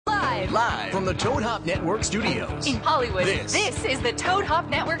Live from the Toad Hop Network studios. In Hollywood, This is the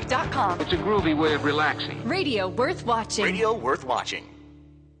ToadHopNetwork.com. It's a groovy way of relaxing. Radio worth watching. Radio worth watching.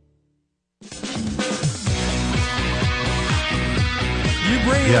 You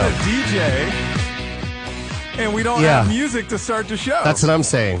bring in a DJ, and we don't have music to start the show. That's what I'm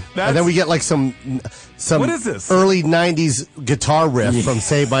saying. And then we get like some what is this? early 90s guitar riff from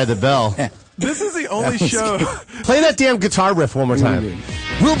Saved by the Bell. This is the only show. Play that damn guitar riff one more time.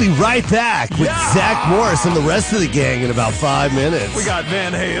 We'll be right back with Zach Morris and the rest of the gang in about 5 minutes. We got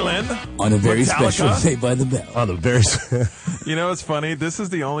Van Halen. On a very Metallica. special Saved by the Bell. On a very You know, it's funny. This is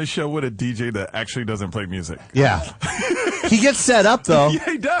the only show with a DJ that actually doesn't play music. Yeah. He gets set up, though. Yeah,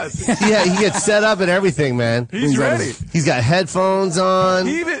 he does. Yeah, he gets set up and everything, man. He's ready. He's got headphones on.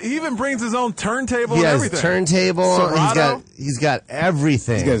 He even brings his own turntable He and has everything. turntable. Serato. He's got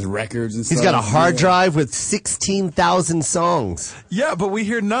everything. He's got his records and stuff. He's got a hard drive with 16,000 songs. Yeah, but we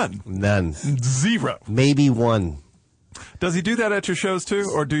hear none. None. Zero. Maybe one. Does he do that at your shows, too?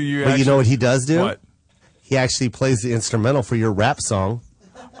 Or do you But you know what he does do? What? He actually plays the instrumental for your rap song.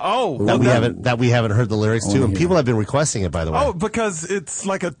 Oh. That we haven't heard the lyrics to, and people have been requesting it, by the way. Oh, because it's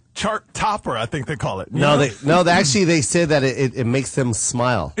like a chart topper, I think they call it. You No, know? they actually they said that it makes them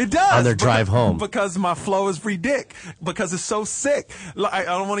smile. It does on their drive home. because my flow is ridiculous. Because it's so sick. Like, I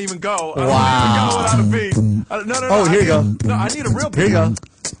don't want to even go. Wow. I don't want to even go without a beat. No. Oh, here you go. No, I need a real beat. Here you go.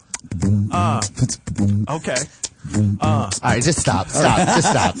 Okay. All right, just stop. Just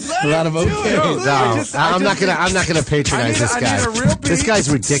stop. A lot of okay. No, I'm not gonna patronize this guy. I need a real beat. This guy's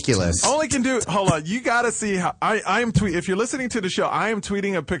ridiculous. Only can do. Hold on, you got to see how I am tweet. If you're listening to the show, I am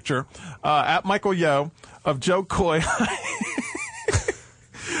tweeting a picture at Michael Yo of Joe Coy.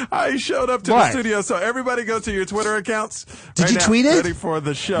 I showed up to the studio, so everybody go to your Twitter accounts. Did you tweet it? Ready for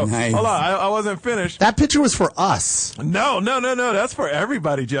the show. Nice. Hold on, I wasn't finished. That picture was for us. No. That's for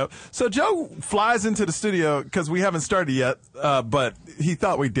everybody, Joe. So Joe flies into the studio because we haven't started yet, but he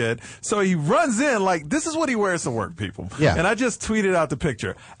thought we did. So he runs in like, this is what he wears to work, people. Yeah. And I just tweeted out the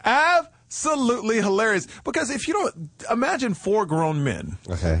picture. Absolutely hilarious. Because if you don't, imagine 4 grown men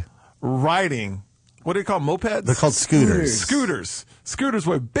riding, what do you call mopeds? They're called scooters. Scooters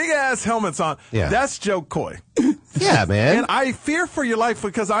with big ass helmets on. Yeah. That's Joe Coy. Yeah, man. And I fear for your life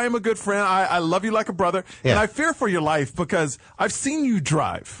because I am a good friend. I love you like a brother. Yeah. And I fear for your life because I've seen you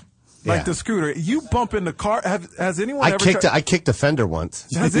drive like the scooter. You bump in the car. Has anyone ever I kicked a fender once.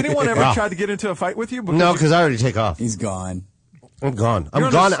 Has anyone ever tried to get into a fight with you? No, because I already take off. He's gone. I'm gone.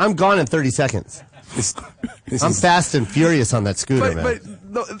 I'm gone in 30 seconds. I'm fast and furious on that scooter, man.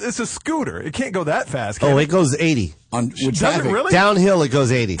 But it's a scooter. It can't go that fast. It goes 80. Does it really? Downhill, it goes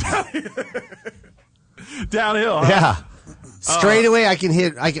 80. Downhill, huh? Yeah. Straight away, I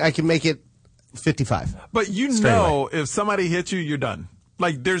can make it 55. But you Straight know, if somebody hits you, you're done.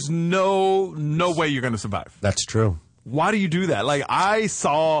 Like, there's no way you're going to survive. That's true. Why do you do that? Like, I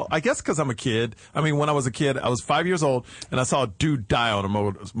guess because I'm a kid. I mean, when I was a kid, I was 5 years old, and I saw a dude die on a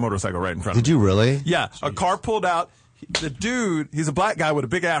motorcycle right in front of me. Did you really? Yeah. A car pulled out. The dude, he's a black guy with a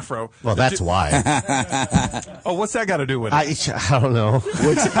big afro. Well, that's why. Oh, what's that got to do with it? I don't know.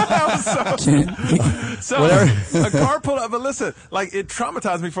 So a car pulled out, but listen, like, it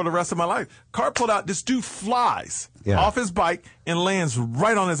traumatized me for the rest of my life. Car pulled out, this dude flies off his bike and lands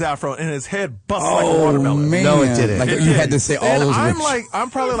right on his afro, and his head busts like a watermelon. Man. No, it didn't. Like, you had to say all and those I'm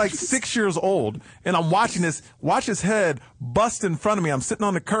probably like 6 years old, and I'm watching watch his head bust in front of me. I'm sitting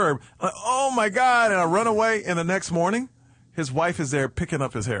on the curb, like, oh my God, and I run away, and the next morning, his wife is there picking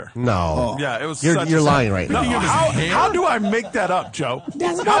up his hair. No. Yeah, it was You're lying right now. No, how do I make that up, Joe?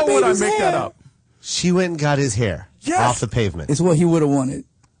 How would I make that up? She went and got his hair off the pavement. It's what he would have wanted.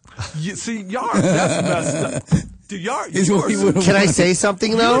 See, that's messed up. Dude, Can I say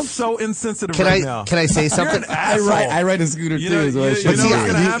something though? You're so insensitive right now. Can I say something? I ride a scooter too.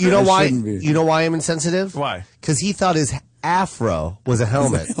 You know why? You know why I'm insensitive? Why? Because he thought his afro was a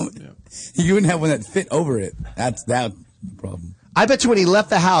helmet. You wouldn't have one that fit over it. That's that problem. I bet you when he left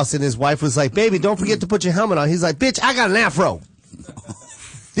the house and his wife was like, "Baby, don't forget to put your helmet on." He's like, "Bitch, I got an afro.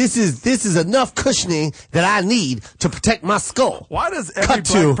 This is enough cushioning that I need to protect my skull." Why does every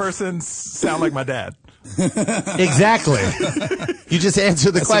black person sound like my dad? Exactly. You just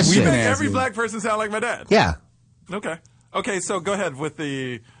answered the question. Every black person sound like my dad. Yeah. Okay. So go ahead with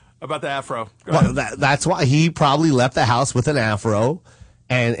about the afro. Well, that's why he probably left the house with an afro,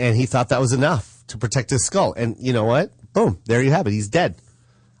 and he thought that was enough to protect his skull. And you know what? Boom! There you have it. He's dead.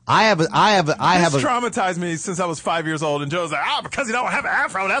 I have. This traumatized me since I was 5 years old, and Joe's like, because you don't have an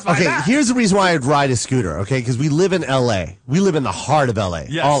afro, that's why. Okay, here's the reason why I'd ride a scooter. Okay, because we live in L.A. We live in the heart of L.A.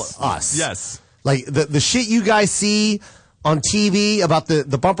 Yes. All us. Yes. Like the shit you guys see on TV about the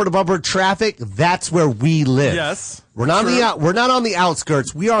bumper to bumper traffic, that's where we live. Yes. We're not we're not on the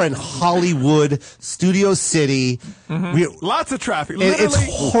outskirts. We are in Hollywood, Studio City. Lots of traffic. It's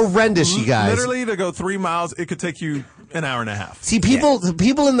horrendous, you guys. Literally, to go 3 miles, it could take you an hour and a half. See, people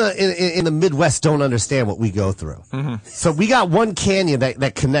in the Midwest don't understand what we go through. So we got one canyon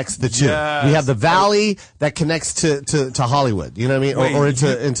that connects the two. Yes. We have the valley that connects to Hollywood. You know what I mean? Wait, or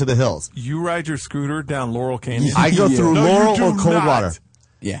into the hills. You ride your scooter down Laurel Canyon? I go through No, you Laurel do or Coldwater. not.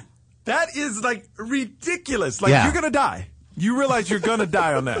 Yeah. That is like ridiculous. Like Yeah. you're gonna die. You realize you're gonna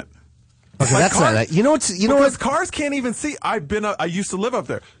die on that. Okay, Like that's not cars- that. You know what? Because cars can't even see. I used to live up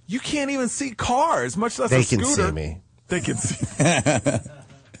there. You can't even see cars, much less They a can scooter. see me. They can see.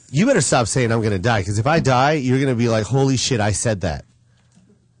 You better stop saying I'm going to die, because if I die, you're going to be like, holy shit, I said that.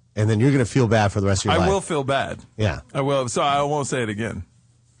 And then you're going to feel bad for the rest of your life. I will feel bad. Yeah. I will. So I won't say it again.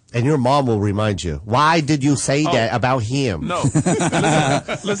 And your mom will remind you, why did you say that about him? No.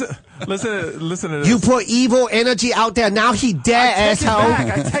 listen to this. You put evil energy out there. Now he dead, Take it asshole.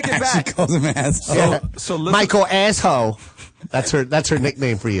 back. I take it She back. calls him asshole. So listen. Michael asshole. That's her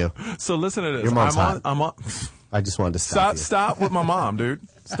nickname for you. So listen to this. Your mom's hot. I'm on. I just wanted to stop you. Stop with my mom, dude.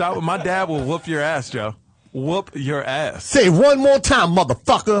 Stop with my dad. Will whoop your ass, Joe. Whoop your ass. Say it one more time,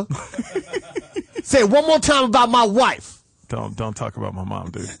 motherfucker. Say it one more time about my wife. Don't talk about my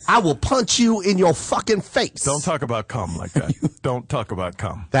mom, dude. I will punch you in your fucking face. Don't talk about cum like that. Don't talk about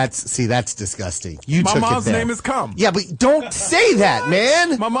cum. That's disgusting. You My took mom's it there. name is Cum. Yeah, but don't say that,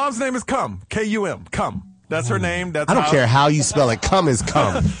 man. My mom's name is Cum. K-U-M. Cum. That's her name. That's I don't care how you spell it. Cum is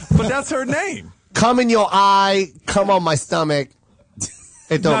cum. But that's her name. Cum in your eye. Cum on my stomach.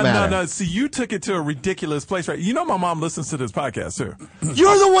 It don't matter. No. See, you took it to a ridiculous place, right? You know my mom listens to this podcast, too.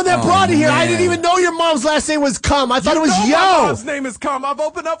 You're the one that brought it here. I man. didn't even know your mom's last name was Cum. I thought it was My Yo. mom's name is Cum. I've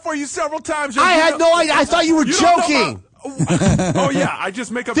opened up for you several times. I had no idea. I thought you were joking. Oh, yeah. I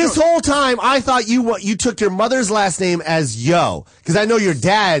just make up This jokes. whole time, I thought you took your mother's last name as Yo, because I know your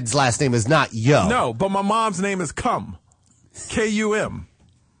dad's last name is not Yo. No, but my mom's name is Cum. K-U-M.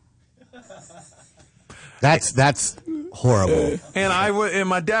 That's horrible. And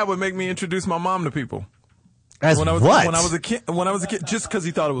my dad would make me introduce my mom to people. As When I was what? when I was a kid, just because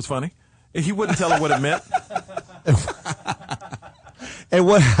he thought it was funny. He wouldn't tell her what it meant. And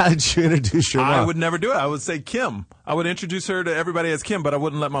how did you introduce your mom? I would never do it. I would say Kim. I would introduce her to everybody as Kim, but I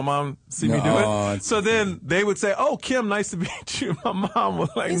wouldn't let my mom see me do No, it. So then they would say, "Oh, Kim, nice to meet you." My mom was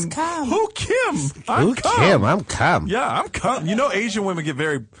like, It's Kim. "Who Kim? I'm Who Kim? I'm Cum. Yeah, I'm Cum. You know, Asian women get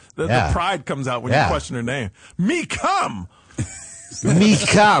very the Yeah. pride comes out when Yeah. you question her name. Me Cum. Me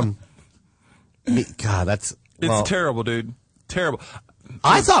Cum. God, that's It's terrible, dude. Terrible.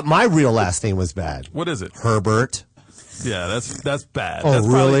 I thought my real last name was bad. What is it? Herbert. Yeah, that's bad. Oh, That's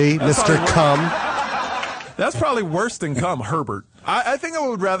really? that's Mr. probably- Cum? That's probably worse than Cum, Herbert. I think I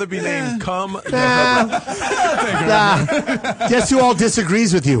would rather be named Cum than Herbert. Nah. Guess who all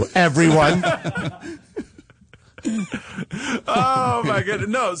disagrees with you? Everyone. Oh my goodness.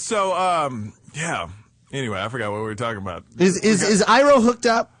 No, so yeah. Anyway, I forgot what we were talking about. Is Iro hooked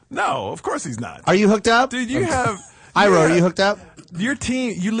up? No, of course he's not. Are you hooked up? Dude, you have Iro, yeah, are you hooked up? Your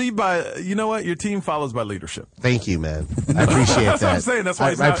team, you lead by, you know what? Your team follows by leadership. Thank you, man. I appreciate That's that. what I'm saying. That's why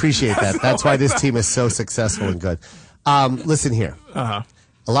he's I not- appreciate that. That's why this team is so successful and good. Listen here. Uh-huh.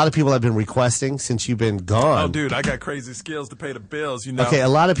 A lot of people have been requesting since you've been gone. Oh, dude, I got crazy skills to pay the bills, you know. Okay, a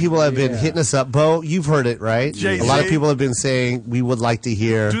lot of people have been hitting us up. Bo, you've heard it, right? JJ. A lot of people have been saying we would like to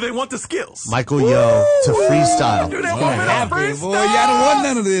hear Do they want the skills? Michael Yo to freestyle. Do they want me to Happy, freestyle? boy. Y'all don't want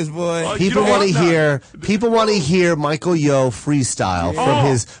none of this, boy. Oh, you People don't want to none. hear. People want to hear Michael Yo freestyle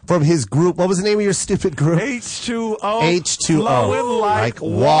from his group. What was the name of your stupid group? H2O. H2O. Flowing Like like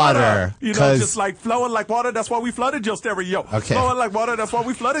water. You know, 'Cause- just like flowing like water. That's why we flooded your stereo. Okay. Flowing like water. That's why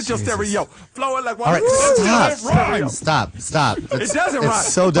we flooded your stereo. Flowing like water. All right, It rhymes. stop. It doesn't It's rhyme.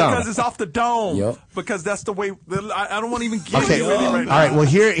 so dumb. Because it's off the dome. Yep. Because that's the way. I don't want to even give Okay. you any right All now. right. Well,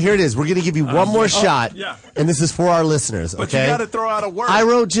 here it is. We're gonna give you one more shot. yeah. And this is for our listeners. But Okay. you got to throw out a word.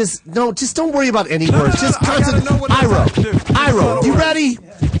 Iro, just don't worry about any words. no, Just I gotta concentrate. know what I'm Iro, about to do. Just throw Iro, the you word. ready?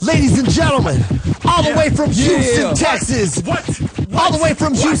 Ladies and gentlemen, all the way from Houston, Texas. What? All the way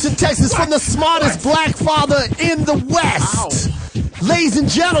from Houston, Texas, from the smartest black father in the West. Ladies and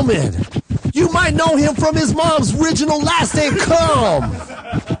gentlemen, you might know him from his mom's original last name, Cum.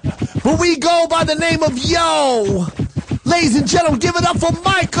 But we go by the name of Yo. Ladies and gentlemen, give it up for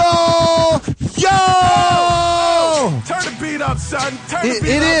Michael Yo. Turn the beat up, son. Turn the It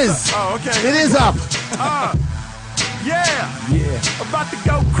beat up. is. Son. Oh, okay. It is up. Yeah. About to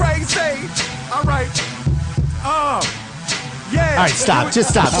go crazy. All right. Yeah. All right, stop. Just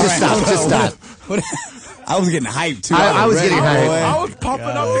stop. Just stop. Just stop. I was getting hyped too. I was getting hyped. I was pumping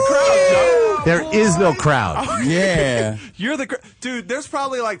up the crowd, Joe. There is no crowd. Yeah. You're the dude. There's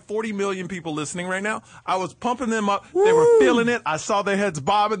probably like 40 million people listening right now. I was pumping them up. They were feeling it. I saw their heads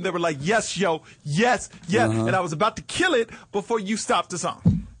bobbing. They were like, "Yes, yo, yes, yes," and I was about to kill it before you stopped the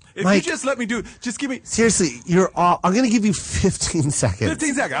song. If Mike, you just let me do it, just give me. Seriously, you're all. I'm going to give you 15 seconds.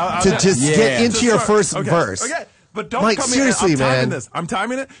 15 seconds. To just get into your first verse. Okay. But don't Mike, cut me seriously, I'm timing man. this. I'm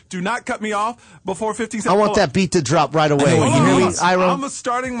timing it. Do not cut me off before 15 seconds. I want that beat to drop right away. You hear me, Iro? I'm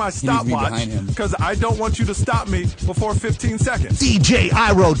starting my needs to be stopwatch behind him. because I don't want you to stop me before 15 seconds. DJ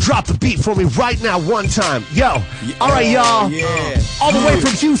Iro, drop the beat for me right now, one time. Yo. All right, y'all. Yeah. All the way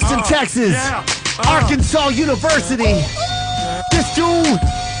from Houston, Texas. Yeah. Arkansas University. This dude,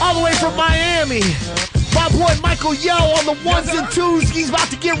 all the way from Miami. My boy Michael Yo on the ones and twos. He's about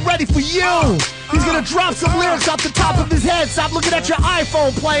to get ready for you. He's going to drop some lyrics off the top of his head. Stop looking at your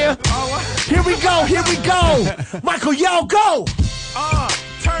iPhone, player. Here we go. Here we go. Michael Yo, go.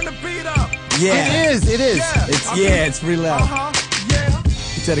 Turn the beat up. Yeah. It is. It is. Yeah. It's pretty loud. Yeah.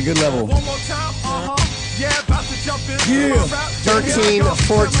 It's at a good level. One more time. Yeah, about to jump in. Yeah. 13,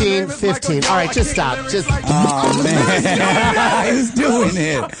 14, 15. All right, just stop. Just. Oh man, he's doing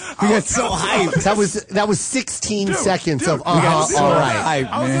it. We got so hyped. That was 16 seconds of We got so all right. hyped,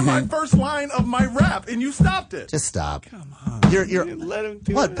 I was in my man. first line of my rap, and you stopped it. Just stop. You're Let him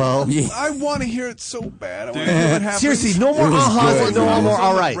do what, it. Bo? Yeah. I want to hear it so bad. I wanna hear what happens. Seriously, no more It was ahas good, and no man. more It was on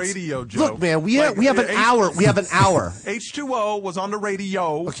all the right. radio, Joe. Look, man, we have an hour. We have an hour. H2O was on the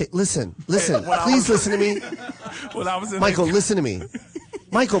radio. Okay, listen. Please listen to me. When I was in Michael, listen to me.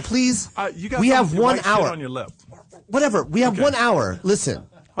 Michael, please. You got We some have 1 white shit hour. on your lip. Whatever. We have 1 hour. Listen,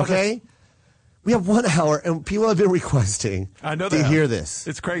 okay? We have 1 hour, and people have been requesting I know to that. hear this.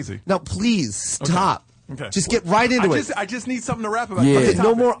 It's crazy. Now, please stop. Okay. Just get right into it. I just need something to rap about. Yeah. Give me Okay, a no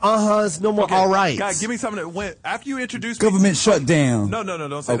topic. more ahas, no more Okay. all right. God, give me something that went after you introduced me. Government shutdown. No,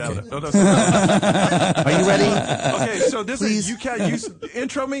 don't say Okay. that. No, don't say that. Are you ready? Okay, so this Please. is you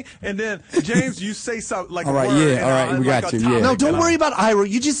intro me, and then James, you say something like All a right, word, yeah, and all right, I'll- we like got a you, topic, yeah. No, don't and worry about Iro.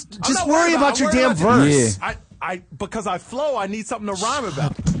 You just I'm not worry worried about your I'm damn worried verse. Yeah. I because I flow, I need something to rhyme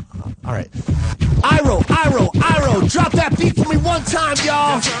about. All right. Iro, drop that beat for me one time,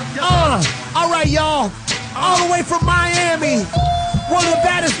 y'all. All right, y'all. All the way from Miami. One of the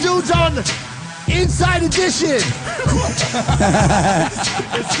baddest dudes on Inside Edition.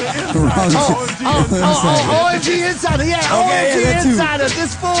 OMG Insider. Yeah, Okay, OMG yeah, that too. Insider.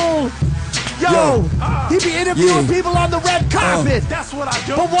 This fool. Yo, he be interviewing people on the red carpet. That's what I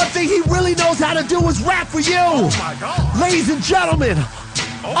do. But one thing he really knows how to do is rap for you. Oh my God. Ladies and gentlemen,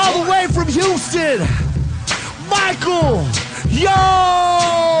 all the way from Houston, Michael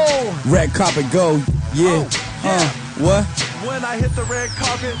Yo! Red carpet go. Yeah. What? When I hit the red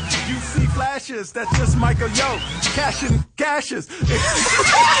carpet, you see flashes. That's just Michael Yo. Cashing cashes.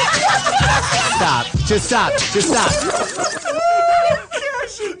 Stop. Just stop.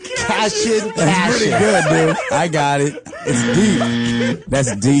 Cashin'. That's pretty good, dude. I got it. It's deep.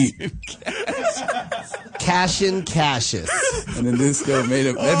 That's deep. Cashin' Cassius. And then this still made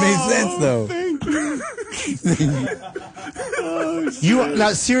it. That made sense though.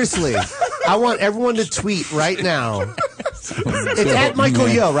 Now, seriously, I want everyone to tweet right now. It's at Michael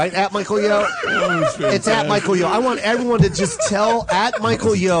Yo, right? At Michael Yo. It's at Michael Yo. I want everyone to just tell at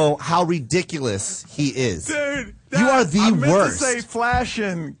Michael Yo how ridiculous he is. Dude, You are the I meant worst. to say flash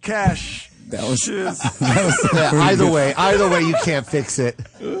and cash. That was. Shiz. Yeah, either way, you can't fix it.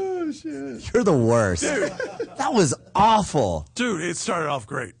 Oh shit! You're the worst. Dude. That was awful. Dude, it started off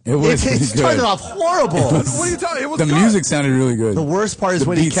great. It was It pretty started good. off horrible. What are you talking? It was The good. music sounded really good. The worst part is The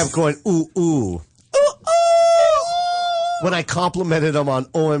when beats. he kept going ooh ooh. When I complimented him on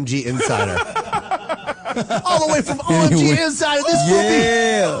OMG Insider. All the way from OMG Insider.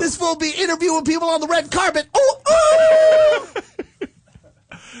 This fool be interviewing people on the red carpet. Ooh ooh.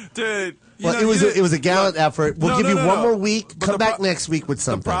 Dude. Well, it was a gallant effort. We'll give you one more week. But Come the back pro- next week with The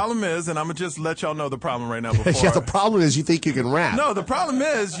something. problem is, and I'm going to just let y'all know the problem right now before. Yeah, the problem is you think you can rap. No, the problem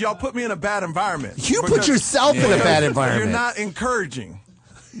is y'all put me in a bad environment. You put Because- yourself in a bad environment. You're not encouraging.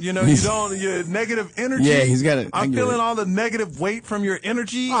 You know, you're negative energy. Yeah, he's got it. I I'm get feeling it. all the negative weight from your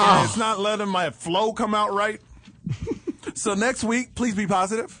energy, and it's not letting my flow come out right. So next week, please be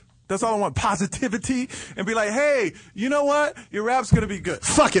positive. That's all I want, positivity, and be like, hey, you know what? Your rap's going to be good.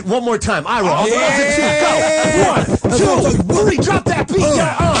 Fuck it, one more time. I roll. Yeah. 1, 2, 3, drop that beat.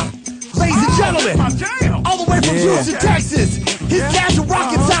 Ladies and gentlemen, My jam. all the way from Houston, Texas, his dad's a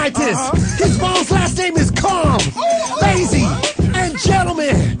rocket scientist. His mom's last name is Calm. Lazy and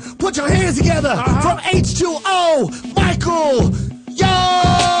gentlemen, put your hands together from H2O, Michael Yo!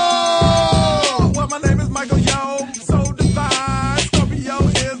 Well, my name is Michael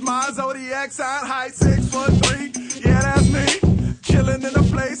Zodiac sign, height 6'3". Yeah, that's me. Chilling in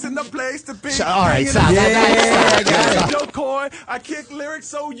the place to be. All right, stop. I got Joe Coy. I kick lyrics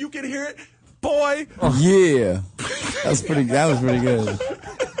so you can hear it. Boy. Yeah. That was pretty good.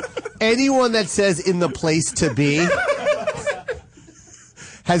 Anyone that says "in the place to be"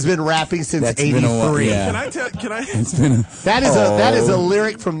 has been rapping since That's been a while, '83. yeah. Can I? It's been That is a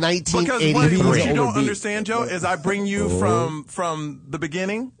lyric from Because 1983. what you don't understand, Joe, is I bring you from the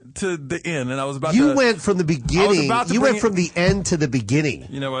beginning to the end, and I was about You to. went from the beginning. about to You bring went from the end to the beginning.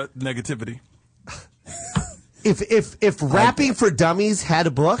 You know what? Negativity. If rapping for dummies had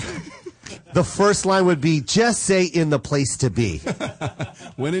a book, the first line would be just say "in the place to be."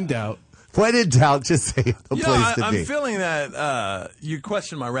 When in doubt. When in doubt, just say "in the You place know, to I'm be." feeling that you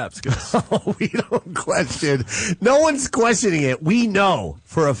question my rap skills. We don't question. No one's questioning it. We know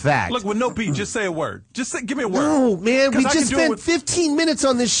for a fact. Look, with no beat, just say a word. Just give me a word. No, man, we 'Cause I just can do it spent with- 15 minutes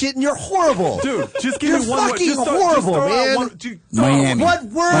on this shit, and you're horrible. Dude, just give You're me one word. fucking Just throw horrible, out man. one- dude, throw out Miami. What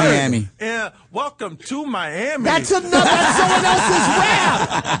word? Miami. Yeah, welcome to Miami. That's someone else's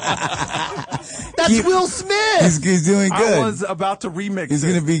rap. That's Will Smith. He's doing good. I was about to remix He's it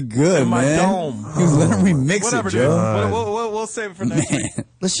gonna be good, in my man. dome. He was letting him remix Whatever, it, dude. Joe. We'll save it for next week.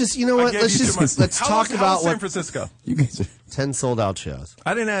 Let's just, you know I what? gave Let's you just too much. let's How talk was about San what Francisco. You guys are 10 sold out shows.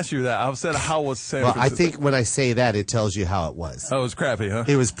 I didn't ask you that. I said how was San Well, I Francisco. think when I say that, it tells you how it was. Oh, it was crappy, huh?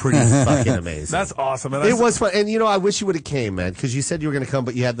 It was pretty fucking amazing. That's awesome. And It was fun, and you know, I wish you would have came, man, because you said you were going to come,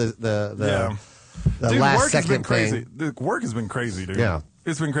 but you had the Dude, last work has been second crazy. thing. The work has been crazy, dude. Yeah.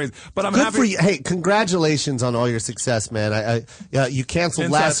 It's been crazy. But I'm Good happy. for you. Hey, congratulations on all your success, man. You canceled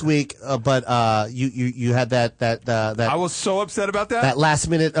Inside- last week, but you had that I was so upset about that. that last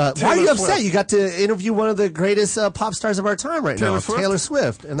minute. Why are Taylor you upset? Swift. You got to interview one of the greatest pop stars of our time right now, Taylor Swift? Taylor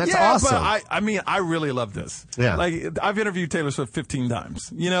Swift, and that's yeah, awesome. but I mean, I really love this. Yeah. Like, I've interviewed Taylor Swift 15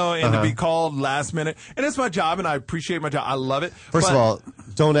 times, you know, and to be called last minute, and it's my job, and I appreciate my job. I love it. First but- of all,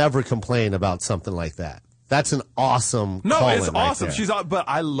 don't ever complain about something like that. That's an awesome. no, calling it's right awesome. there. But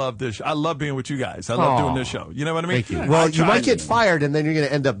I love this. I love being with you guys. I love doing this show. You know what I mean? Thank you. I Well, you try- might get fired, and then you're going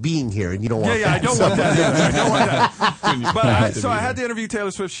to end up being here, and you don't want Yeah, I that. don't So- want that. Either. I don't want that. But so I had to interview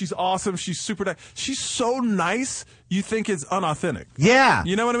Taylor Swift. She's awesome. She's super nice. She's so nice. You think it's unauthentic. Yeah.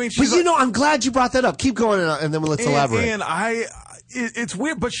 You know what I mean? But She's you know, I'm glad you brought that up. Keep going, and then let's elaborate. And it's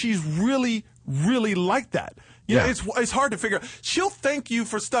weird, but she's really, really like that. You know, Yeah. it's hard to figure out. She'll thank you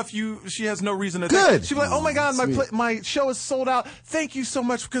for stuff she has no reason to Good. thank. She'll be like, oh my God, my show is sold out. Thank you so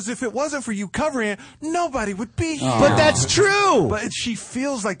much, because if it wasn't for you covering it, nobody would be here. But that's true. But she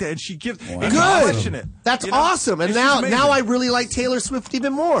feels like that, and she gives and you Good. question it. That's you know? awesome. And she's now amazing. I really like Taylor Swift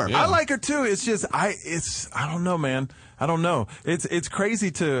even more. I like her too. It's just I don't know, man. I don't know. It's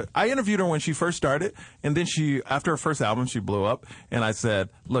crazy I interviewed her when she first started, and then after her first album, she blew up. And I said,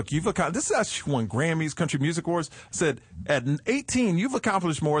 look, this is how she won Grammys, Country Music Awards. I said, at 18, you've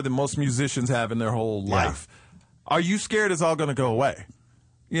accomplished more than most musicians have in their whole life. Are you scared it's all going to go away?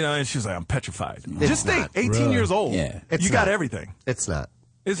 You know, and she's like, I'm petrified. Just think, 18 years old. Yeah. It's you got not. everything. It's not.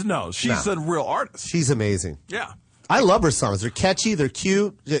 She's a real artist. She's amazing. Yeah. I love her songs. They're catchy. They're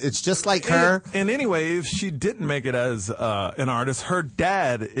cute. It's just like her. And anyway, if she didn't make it as an artist, her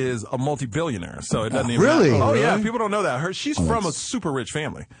dad is a multi-billionaire, so it doesn't even Really? matter. Oh, yeah, people don't know that. She's from a super rich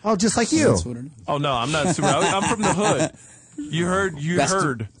family. Oh, just like you. That's what it is. Oh, no, I'm not super. I'm from the hood. You heard.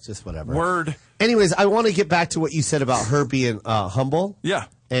 Just whatever. Word. Anyways, I want to get back to what you said about her being humble. Yeah.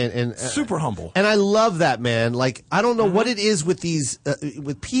 And Super humble. And I love that, man. Like, I don't know what it is with these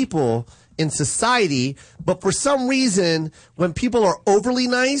with people in society, but for some reason, when people are overly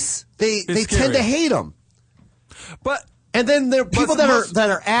nice, they tend scary. to hate them. And then there are people that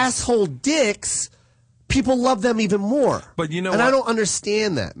are asshole dicks. People love them even more. But you know and what? I don't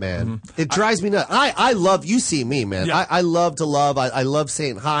understand that, man. It drives me nuts. I love, you see me, man. Yeah. I love to love. I love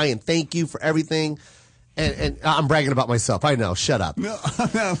saying hi and thank you for everything. And I'm bragging about myself. I know. Shut up. No, I'm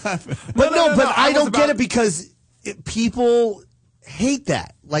not laughing. But No, I don't get about- it because people hate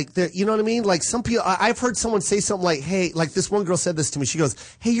that. Like, you know what I mean? Like, some people, I've heard someone say something like, hey, like this one girl said this to me. She goes,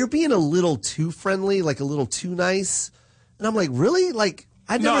 hey, you're being a little too friendly, like a little too nice. And I'm like, really? Like,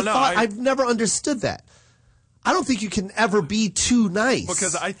 I've never understood that. I don't think you can ever be too nice.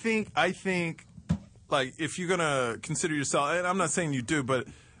 Because I think, like, if you're going to consider yourself, and I'm not saying you do, but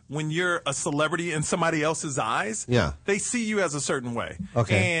when you're a celebrity in somebody else's eyes, Yeah. they see you as a certain way.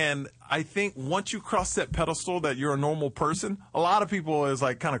 Okay. And I think once you cross that pedestal that you're a normal person, a lot of people is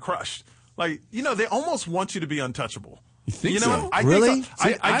like kind of crushed. Like, you know, they almost want you to be untouchable. You think know, so? I Really? think so.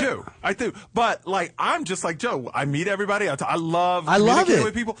 See, I do. But like, I'm just like Joe. I meet everybody. I love I love communicating it.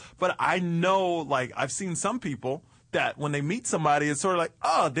 with people. But I know, like, I've seen some people that when they meet somebody, it's sort of like,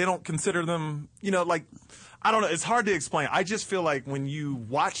 oh, they don't consider them, like, I don't know. It's hard to explain. I just feel like when you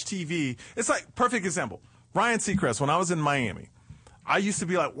watch TV, it's like, perfect example. Ryan Seacrest, when I was in Miami, I used to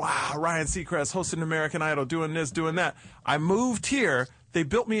be like, wow, Ryan Seacrest hosting American Idol, doing this, doing that. I moved here. They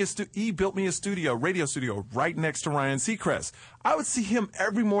built me he built me a studio, radio studio, right next to Ryan Seacrest. I would see him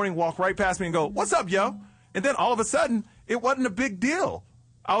every morning walk right past me and go, what's up, yo? And then all of a sudden, it wasn't a big deal.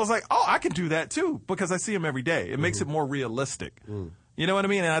 I was like, oh, I can do that too, because I see him every day. It makes it more realistic. You know what I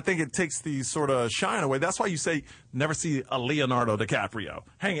mean? And I think it takes the sort of shine away. That's why you say never see a Leonardo DiCaprio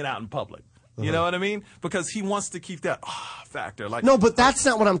hanging out in public. You know what I mean? Because he wants to keep that factor. Like, no, but that's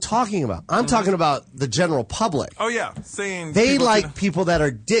not what I'm talking about. I'm talking about the general public. Oh yeah, saying they like people that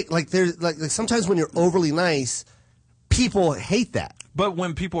are like there's like sometimes when you're overly nice, people hate that. But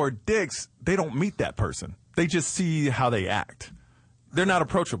when people are dicks, they don't meet that person. They just see how they act. They're not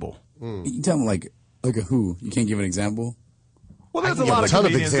approachable. You tell them like a who? You can't give an example. Well, there's I a can lot give of a ton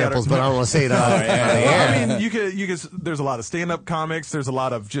of comedians examples, that are, but I don't want to say it on the air. I mean, you could. There's a lot of stand-up comics. There's a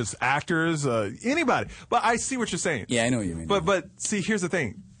lot of just actors. Anybody. But I see what you're saying. Yeah, I know what you mean. But see, here's the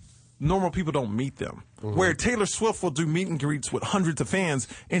thing. Normal people don't meet them. Where Taylor Swift will do meet and greets with hundreds of fans,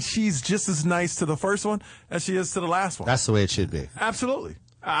 and she's just as nice to the first one as she is to the last one. That's the way it should be. Absolutely.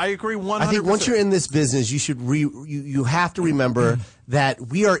 I agree 100%. I think once you're in this business, you should you have to remember that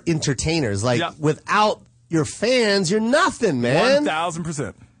we are entertainers. Like without your fans, you're nothing, man.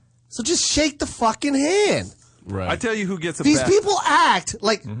 1,000%. So just shake the fucking hand. Right. I tell you who gets a These bad. people act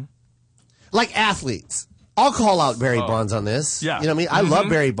like athletes. I'll call out Barry Bonds on this. Yeah. You know what I mean? I love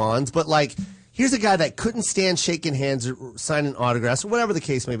Barry Bonds, but like, here's a guy that couldn't stand shaking hands or signing autographs or whatever the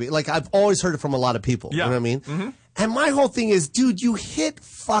case may be. Like, I've always heard it from a lot of people. Yeah. You know what I mean? And my whole thing is, dude, you hit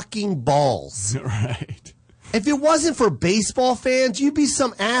fucking balls. Right. If it wasn't for baseball fans, you'd be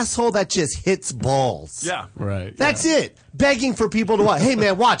some asshole that just hits balls. Yeah. Right. That's it. Begging for people to watch. Hey,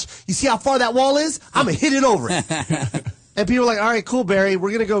 man, watch. You see how far that wall is? I'm going to hit it over it. And people are like, all right, cool, Barry. We're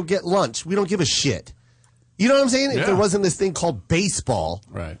going to go get lunch. We don't give a shit. You know what I'm saying? Yeah. If there wasn't this thing called baseball,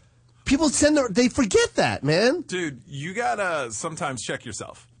 Right. people they forget that, man. Dude, you gotta sometimes check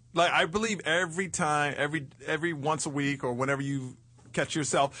yourself. Like, I believe every time, every once a week or whenever you catch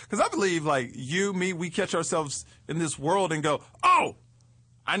yourself, because I believe, like, you, me, we catch ourselves in this world and go, oh,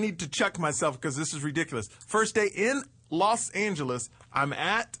 I need to check myself because this is ridiculous. First day in Los Angeles, I'm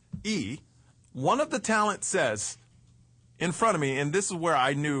at E. One of the talent says in front of me, and this is where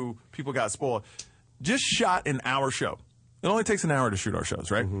I knew people got spoiled, just shot an hour show. It only takes an hour to shoot our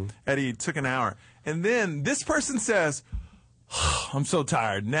shows, right? Eddie took an hour. And then this person says, I'm so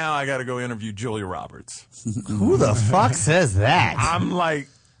tired. Now I got to go interview Julia Roberts. Who the fuck says that? I'm like,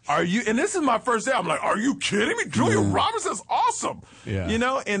 are you, and this is my first day. I'm like, are you kidding me? Julia Roberts is awesome. Yeah. You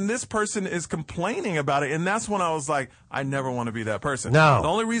know, and this person is complaining about it. And that's when I was like, I never want to be that person. No. The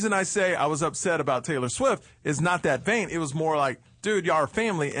only reason I say I was upset about Taylor Swift is not that vein. It was more like, dude, y'all are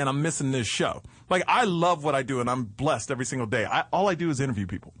family and I'm missing this show. Like, I love what I do and I'm blessed every single day. All I do is interview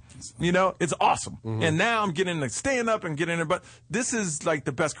people. You know, it's awesome. And now I'm getting to stand up and get in there. But this is like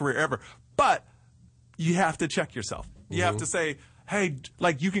the best career ever. But you have to check yourself. You have to say, hey,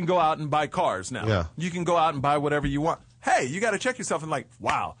 like, you can go out and buy cars now. Yeah. You can go out and buy whatever you want. Hey, you got to check yourself and like,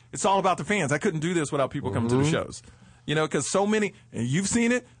 wow, it's all about the fans. I couldn't do this without people coming to the shows. You know, because so many, and you've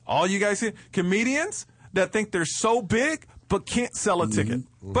seen it, all you guys see it, comedians that think they're so big but can't sell a ticket.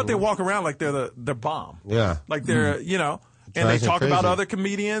 But they walk around like they're the bomb. Yeah. Like they're, you know, and they Drives me talk about crazy. other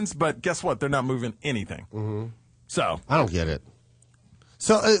comedians, but guess what? They're not moving anything. So, I don't get it.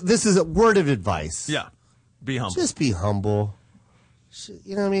 So this is a word of advice. yeah, be humble. Just be humble.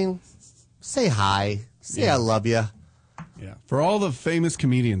 You know what I mean? Say hi. Say I love you. Yeah. For all the famous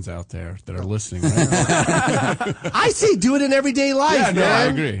comedians out there that are listening right now. I say do it in everyday life, Yeah, no,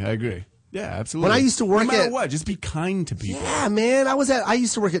 man. I agree. Yeah, absolutely. When I used to work no matter at- what, just be kind to people. Yeah, man. I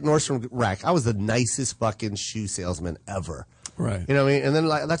used to work at Nordstrom Rack. I was the nicest fucking shoe salesman ever. Right. You know what I mean? And then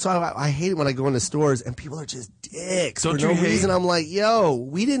like, that's why I hate it when I go into stores and people are just dicks Don't for no you hate- reason. I'm like, yo,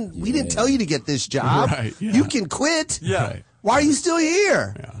 we didn't tell you to get this job. Right, yeah. You can quit. Yeah. Right. Why are you still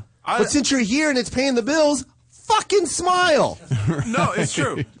here? Yeah. But since you're here and it's paying the bills, fucking smile. No, it's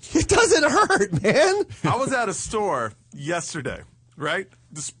true. It doesn't hurt, man. I was at a store yesterday, right?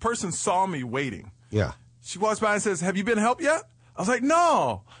 This person saw me waiting. Yeah. She walks by and says, have you been helped yet? I was like,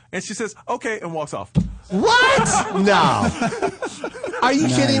 no. And she says, okay, and walks off. What? No. Are you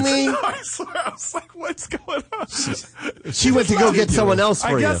kidding me? I swear, I was like, what's going on? She went to go get someone else for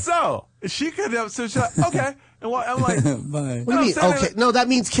I you. guess so. She could have, so she's like, okay. And I'm like, Bye. What do you mean? saying Okay. that- No, that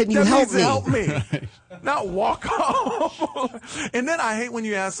means can you that help means me? help me. Not walk off. And then I hate when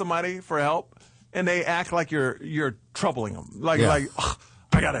you ask somebody for help and they act like you're troubling them. Like, Yeah. "Ugh,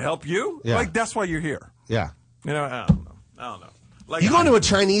 I got to help you? Yeah. Like, that's why you're here. Yeah. You know, I don't know. Like, You go to a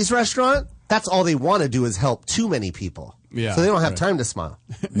Chinese restaurant, that's all they want to do is help too many people. Yeah, So they don't have right. time to smile.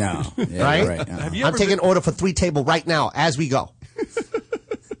 No. Yeah, Right? Right. Have you I'm ever taking an order for 3 table right now as we go.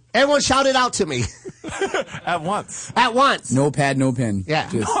 Everyone shout it out to me at once? at once. No pad, no pen. Yeah.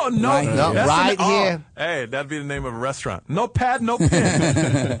 Just Oh, no. right here. No, That's right here. Hey, that'd be the name of a restaurant. No pad, no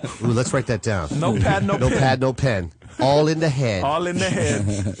pen. Ooh, let's write that down. No pad, no No pen. pad, no pen. All in the head. All in the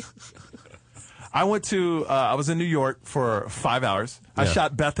head. I was in New York for 5 hours. I Yeah.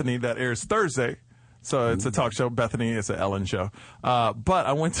 shot Bethany, that airs Thursday. So it's a talk show. Bethany is an Ellen show. But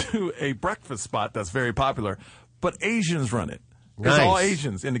I went to a breakfast spot that's very popular, but Asians run it. It's Nice. all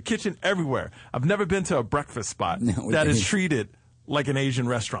Asians in the kitchen everywhere. I've never been to a breakfast spot that is treated like an Asian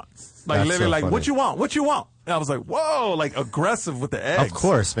restaurant. Like That's literally so like, funny. what you want? What you want? And I was like, whoa, like aggressive with the eggs. Of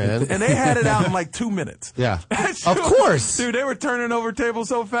course, man. And they had it out in like 2 minutes. Yeah. Of course. Dude, they were turning over tables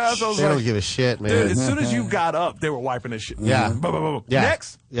so fast. I was They like, don't give a shit, man. dude, as soon as you got up, they were wiping this shit. Yeah. Boom, boom, boom. Yeah.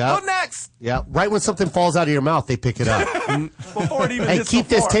 Next. Yeah. What next? Yeah, right when something falls out of your mouth, they pick it up. Before it even Hey, hits keep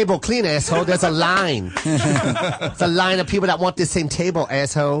the this floor. table clean, asshole. There's a line. It's a line of people that want this same table,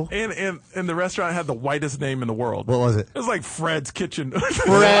 asshole. And the restaurant had the whitest name in the world. What was it? It was like Fred's Kitchen.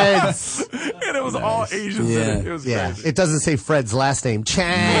 Fred's. And it was all Asians in it. It was Yeah, crazy. it doesn't say Fred's last name.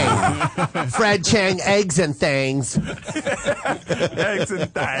 Chang. Fred Chang, eggs and things. Eggs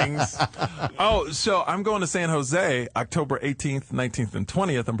and things. Oh, so I'm going to San Jose October 18th, 19th, and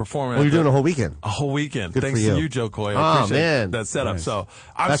 20th. I'm performing. Well, at you're doing the- a whole weekend. A whole weekend. Good Thanks for to you. you, Joe Coy. Oh, I appreciate man. that setup. Nice. So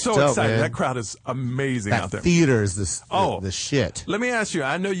I'm That's so dope, excited. man. That crowd is amazing That out there. theater is Oh. the shit. Let me ask you.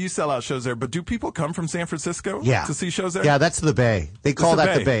 I know you sell out shows there, but do people come from San Francisco Yeah. to see shows there? Yeah, that's the Bay. They call the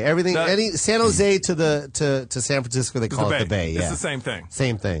that the Bay. Bay. Everything, That- any San Jose to San Francisco, they It's call it the Bay. Yeah, It's the same thing.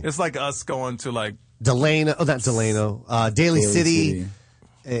 Same thing. It's like us going to like Delano. Oh, not Delano. Daly City.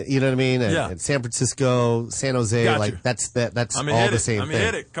 You know what I mean? And, Yeah. and San Francisco, San Jose. Got like you. that's I'm all the same I'm thing.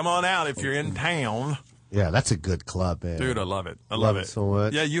 hit it. Come on out if you're in town. Yeah, that's a good club, man. Dude, I love it. I Love love it so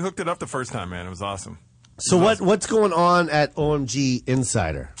much. Yeah, you hooked it up the first time, man. It was awesome. So what's going on at OMG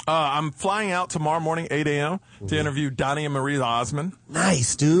Insider? I'm flying out tomorrow morning, 8 a.m. to interview Donnie and Marie Osmond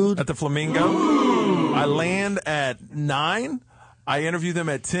Nice, dude. at the Flamingo. I land at 9. I interview them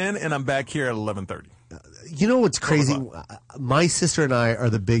at 10, and I'm back here at 11:30. You know what's crazy? My sister and I are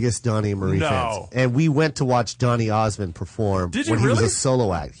the biggest Donnie and Marie No. fans, and we went to watch Donnie Osmond perform Did you when he was really? a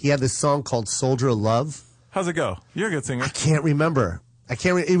solo act. He had this song called "Soldier of Love." How's it go? You're a good singer. I can't remember.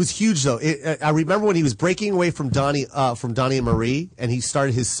 It was huge though. I remember when he was breaking away from Donnie and Marie, and he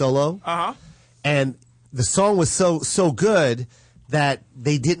started his solo. Uh-huh. And the song was so good that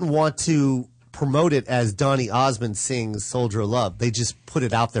they didn't want to promote it as Donnie Osmond sings "Soldier of Love." They just put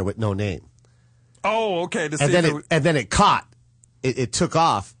it out there with no name. Oh, okay. To see And then if and then it caught. It took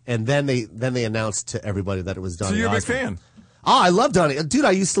off, and then they announced to everybody that it was Donnie. so you're a big Osmond. fan. Oh, I love Donnie, dude.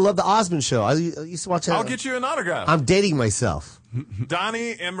 I used to love the Osmond show. I used to watch that. I'll get you an autograph. I'm dating myself.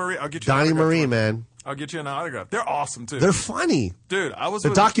 Donnie and Marie. I'll get you Donnie an autograph. Marie, tomorrow. man. I'll get you an autograph. They're awesome, too. They're funny. Dude, I was The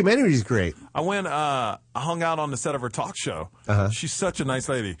with, documentary is great. I went, I hung out on the set of her talk show. She's such a nice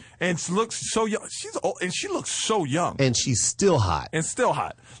lady. And she looks so young. She's old, and she looks so young. And she's still hot. And still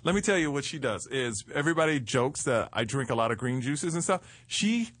hot. Let me tell you what she does is everybody jokes that I drink a lot of green juices and stuff.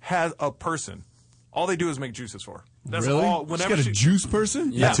 She has a person. All they do is make juices for her. That's Really? all. She's Whenever got a juice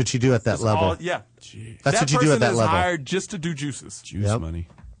person? Yeah. That's what you do at that That's level. all- yeah. That's what you do at that person is level. hired just to do juices. Juice Yep. money.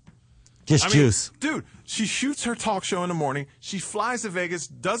 Just I mean, juice. dude, she shoots her talk show in the morning. She flies to Vegas,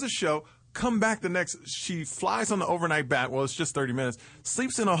 does a show, come back the next. She flies on the overnight bat. Well, it's just 30 minutes.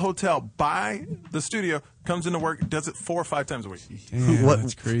 Sleeps in a hotel by the studio, comes into work, does it 4 or 5 times a week. Damn, What?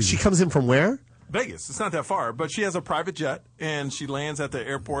 that's crazy. She comes in from where? Vegas. It's not that far, but she has a private jet, and she lands at the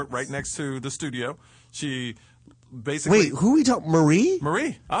airport right next to the studio. She basically. Wait, who we talking? Marie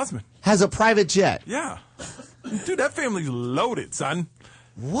Marie Osmond. has a private jet. Yeah. Dude, that family's loaded, son.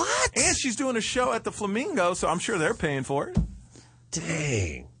 What? And she's doing a show at the Flamingo, so I'm sure they're paying for it.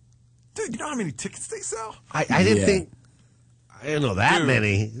 Dang. Dude, you know how many tickets they sell? I didn't Yeah. think. I didn't know that Dude.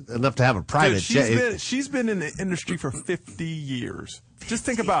 many enough to have a private Dude, jet. she's been in the industry for 50 years. Just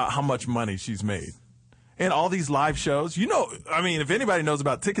think about how much money she's made. And all these live shows, you know, I mean, if anybody knows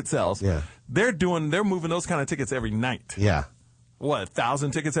about ticket sales, Yeah. they're moving those kind of tickets every night. Yeah. What,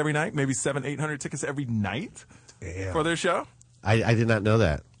 1,000 tickets every night? Maybe 700-800 tickets every night for their show? I did not know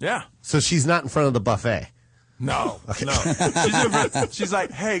that. Yeah. So she's not in front of the buffet. No, no. She's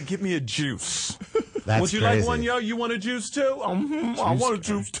like, hey, give me a juice. That's Would you crazy. like one, yo? You want a juice too? I want a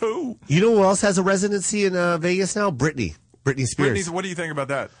juice too. You know who else has a residency in Vegas now? Britney. Britney Spears. Britney, what do you think about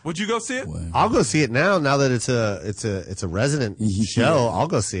that? Would you go see it? I'll go see it now. Now that it's a resident show, I'll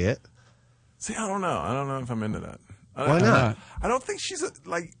go see it. See, I don't know. I don't know if I'm into that. Why not? I don't think she's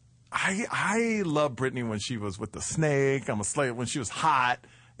like. I love Britney when she was with the snake. I'm a slave when she was hot.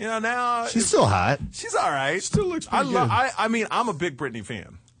 You know, now She's still hot. she's all right. Still looks pretty good. I mean, I'm a big Britney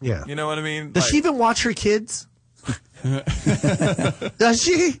fan. Yeah. You know what I mean? Does she even watch her kids? Does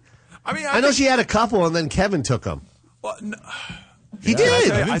she? I mean, I know she had a couple, and then Kevin took them. Well, no, He I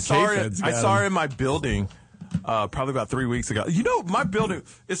did. think I saw her. K-Fed's I got saw him. her in my building, probably about 3 weeks ago. You know, my building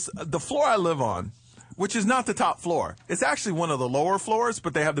is the floor I live on, which is not the top floor. It's actually one of the lower floors,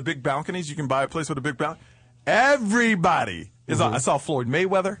 but they have the big balconies. You can buy a place with a big balcony. Everybody is on. I saw Floyd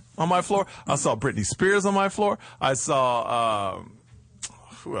Mayweather on my floor. I saw Britney Spears on my floor. I saw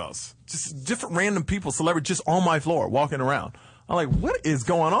who else? Just different random people, celebrities, just on my floor, walking around. I'm like, what is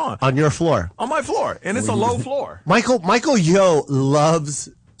going on? On your floor. On my floor, and it's a low floor. Michael Yo loves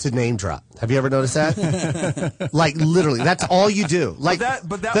to name drop. Have you ever noticed that? Like literally, that's all you do. Like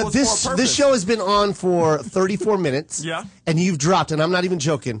but that was this for a purpose. this show has been on for 34 minutes. Yeah. And you've dropped, and I'm not even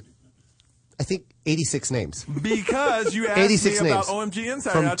joking, I think 86 names. Because you asked me 86 about names. OMG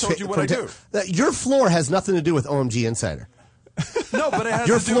Insider, and I told you what I do. Your floor has nothing to do with OMG Insider. No, but it has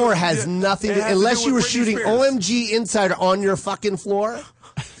Your to do floor with- has nothing it to, has unless do you with were Britney shooting Spears. OMG Insider on your fucking floor.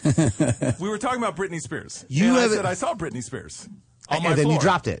 We were talking about Britney Spears. You and have- I said I saw Britney Spears on my And then floor. you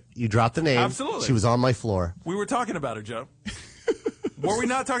dropped it. You dropped the name. Absolutely. She was on my floor. We were talking about her, Joe. Were we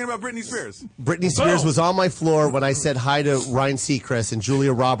not talking about Britney Spears? Britney Spears Boom. was on my floor when I said hi to Ryan Seacrest, and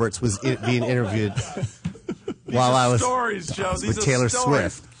Julia Roberts was being interviewed while I was stories, Joe. These with are Taylor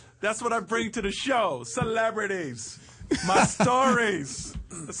stories. Swift. That's what I bring to the show. Celebrities. My stories.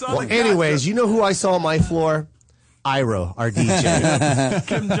 That's all I got, Anyways, Joe. you know who I saw on my floor? Iro, our DJ.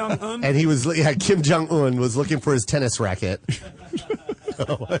 Kim Jong-un. And he was, Kim Jong-un was looking for his tennis racket.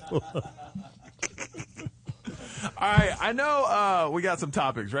 All right, I know we got some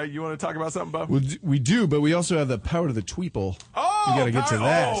topics, right? You want to talk about something, Bo? We do, but we also have the power to the tweeple. Oh, we got to get to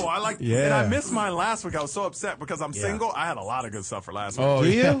that. Oh, I like. Yeah. And I missed mine last week. I was so upset because I'm single. I had a lot of good stuff for last week. Oh, Do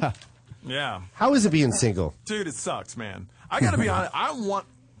you? yeah. Yeah, How is it being single? dude, it sucks, man. I gotta be honest.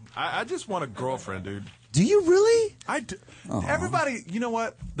 I just want a girlfriend, dude. Do you really? I do. Everybody, you know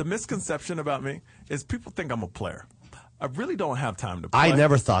what? The misconception about me is people think I'm a player. I really don't have time to play. I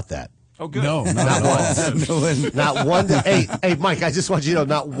never thought that. Oh, good. No, not at all. No one- Not one. Hey, Mike, I just want you to know,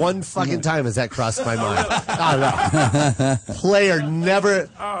 not one fucking time has that crossed my mind. Oh, no. Player never.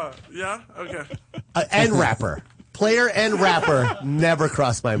 Yeah. Okay. And rapper. Player and rapper never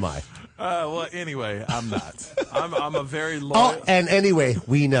crossed my mind. Well, anyway, I'm not. I'm a very Oh, loyal. and anyway,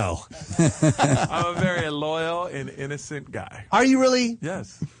 we know. I'm a very loyal and innocent guy. Are you really?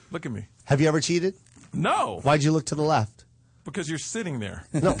 Yes. Look at me. Have you ever cheated? No, Why'd you look to the left? because you're sitting there.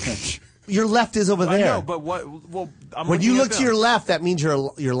 No. Your left is over I there. know, but what? Well, I'm When you looking look at to them. your left, that means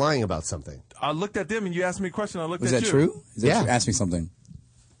you're lying about something. I looked at them and you asked me a question. I looked Was at that you. true? Is that Yeah. true? Ask me something.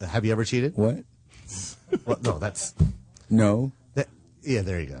 Have you ever cheated? What? Well, no, that's. No. Yeah,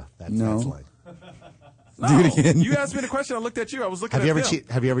 there you go. That's lying. No, Do it again. You asked me the question. I looked at you. I was looking Have at you ever them. cheated?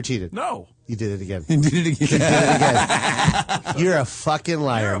 Have you ever cheated? No. You did it again. Did it again. You're a fucking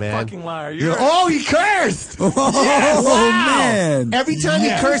liar, You're a man. fucking liar. Oh, he cursed! Oh, man. Every time he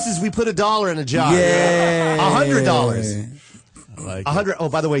curses, we put $1 in a jar. Yeah. $100. Like, 100. Oh,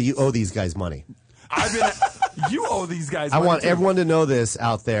 by the way, you owe these guys money. I've been. You owe these guys. I money, want too. everyone to know this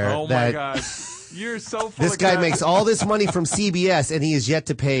out there. Oh that my God. You're so full This of guy crap. makes all this money from CBS, and he is yet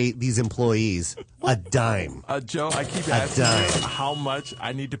to pay these employees a dime. Joe, I keep asking dime. you how much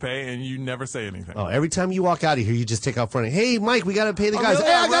I need to pay, and you never say anything. Oh, every time you walk out of here, you just take off running. Hey, Mike, we got to pay the guys. really?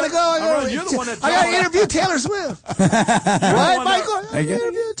 Hey, I got to go. I Alright, you're the one that got to jumped. interview Taylor Swift. What, that- Michael? I gotta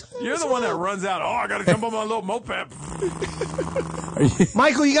interview Taylor You're the one that runs out. Oh, I got to jump on my little moped. Swift.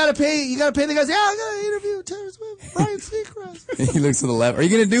 Michael, you got to pay. You got to pay the guys. Yeah, I got to interview Taylor Swift. Ryan Seacrest. He looks to the left. Are you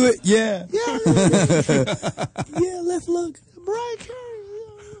going to do it? Yeah. Yeah, Yeah, left look. Brian Carey.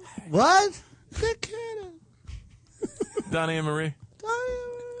 What? Nick Cannon. Donnie and Marie.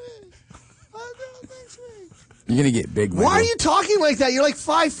 You're going to get big. Why are you talking like that? You're like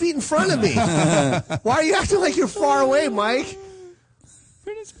 5 feet in front of me. Why are you acting like you're far away, Mike?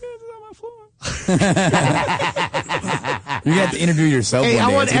 Britney Spears is on my floor. You're going to have to interview yourself Hey, one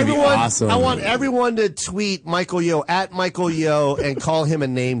day. I want It's gonna be everyone. awesome. I want everyone to tweet Michael Yo at Michael Yo and call him a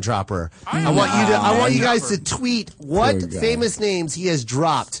name dropper. I want you guys to tweet what Poor guy. famous names he has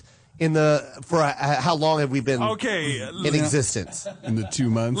dropped how long have we been Okay. in existence? In the 2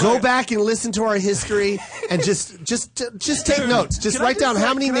 months. Go back and listen to our history and just take notes. Just Can I write down say-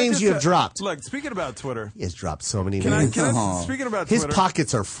 how many can I names just you have say- dropped. Look, speaking about Twitter. He has dropped so many Can I, names. speaking about His Twitter.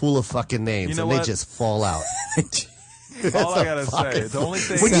 pockets are full of fucking names, You know and they what? just fall out. All I gotta say, the only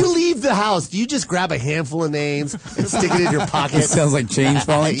thing. When you leave the house, do you just grab a handful of names and stick it in your pocket? It sounds like change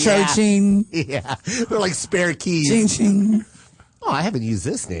falling. Yeah. Ching, Yeah, they're like spare keys. ching, ching. Oh, I haven't used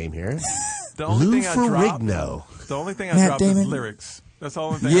this name here. The only Lou thing I dropped. Ferrigno. The only thing I Matt dropped is Damon. lyrics. That's the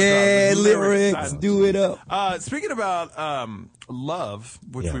only thing. Yeah, I dropped is lyrics. Do it up. Speaking about love,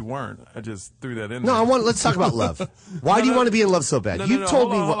 which Yeah. we weren't, I just threw that in. No, there. let's talk about love. Why do you want to be in love so bad? No, You no, told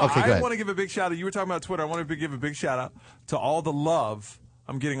hold me. on, hold on. Okay, go I ahead. want to give a big shout out. You were talking about Twitter. I want to give a big shout out to all the love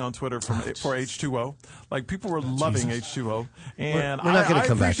I'm getting on Twitter for H2O. Like, people were loving H2O, and We're not gonna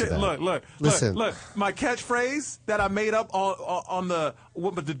come back to appreciate- that. Look, Listen. look. My catchphrase that I made up on the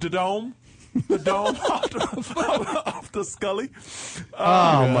dome. The dome off the Scully.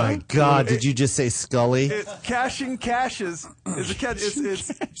 Oh my God! Did you just say Scully? Cashing cashes is a catch.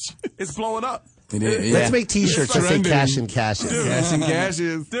 It's blowing up. It is, yeah. Let's make T-shirts that say trending. cash and cashes. Cash and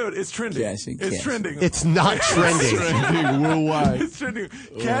cashes. Dude, it's trending. Cashing it's cash. trending. It's not trending. Trending worldwide. It's trending.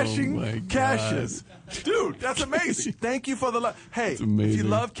 my Cashing God. cashes. Dude, that's amazing. Thank you for the love. Hey, if you amazing.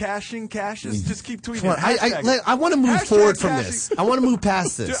 love cashing cashes, just keep tweeting. Come on, Hashtag- I want to move hashtag forward from cashing- this. I want to move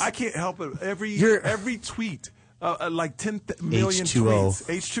past this. Dude, I can't help it. You're- Every tweet, like 10 million H2O. tweets.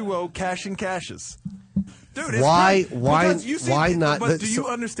 H2O, cashing cashes. Dude, it's Why- great. why- Because you see, why not- But do so- you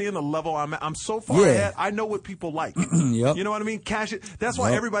understand the level I'm at? I'm so far Yeah. ahead. I know what people like. Yep. You know what I mean? Cash it. That's why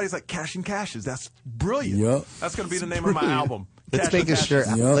Yep. everybody's like cashing cashes. That's brilliant. Yep. That's going to be the name of my album. Let's Cash make and a Cashes. shirt.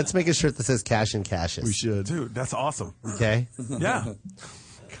 Yep. Let's make a shirt that says cash and cashes. We should. Dude, that's awesome. Okay. Yeah.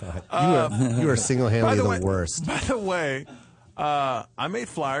 You are single-handedly the worst. By the way, I made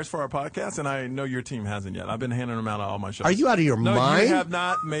flyers for our podcast, and I know your team hasn't yet. I've been handing them out at all my shows. Are you out of your no, mind? you have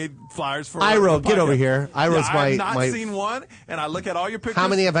not made flyers for Iro, the get podcast. over here. Iro's I have my- not seen one, and I look at all your pictures. How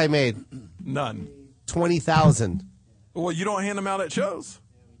many have I made? None. 20,000. Well, you don't hand them out at shows.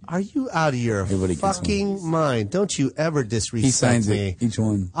 Are you out of your Everybody gets fucking mind? Don't you ever disrespect He signs me. it, each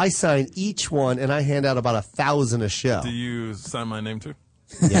one. I sign each one, and I hand out about 1,000 a show. Do you sign my name too?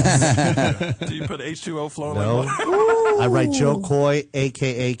 Yes. Do you put H2O flowing No. like water? I write Joe Coy,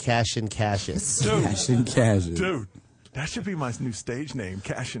 a.k.a. Cash and Cashes. Cash and cashes. Dude, that should be my new stage name,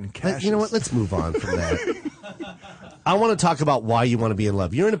 Cash and Let- Cash. You know what? Let's move on from that. I want to talk about why you want to be in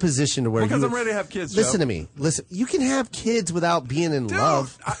love. You're in a position to where Because you I'm ready to have kids, Listen Joe. to me. Listen. You can have kids without being in Dude,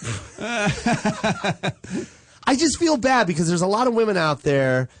 love. I just feel bad because there's a lot of women out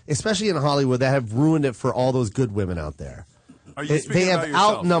there, especially in Hollywood, that have ruined it for all those good women out there. Are you They speaking have about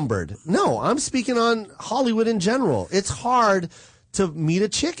yourself? outnumbered. No, I'm speaking on Hollywood in general. It's hard to meet a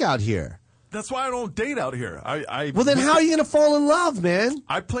chick out here. That's why I don't date out here. Well, then how are you going to fall in love, man?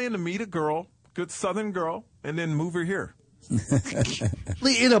 I plan to meet a girl, good Southern girl, and then move her here.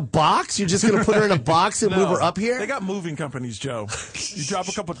 In a box? You're just going to put her in a box and move her up here? They got moving companies, Joe. You drop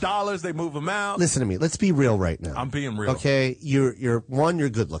a couple dollars, they move them out. Listen to me. Let's be real right now. I'm being real. Okay, you're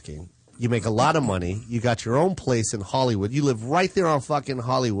good looking. You make a lot of money. You got your own place in Hollywood. You live right there on fucking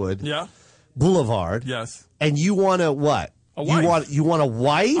Hollywood Yeah. Boulevard. Yes. And you want to what? A wife. You want a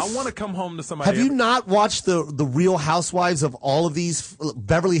wife? I want to come home to somebody. Have you not watched the Real Housewives of all of these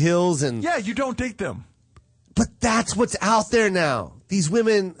Beverly Hills and? Yeah, you don't date them. But that's what's out there now. These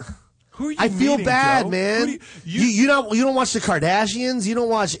women. Who are you I feel meeting, bad, Joe? man. Who do You don't watch the Kardashians. You don't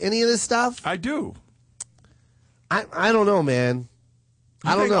watch any of this stuff. I do. I don't know, man.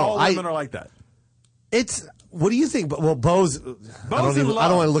 I don't think know. All women are like that. It's. What do you think? Well, Bo's. I don't in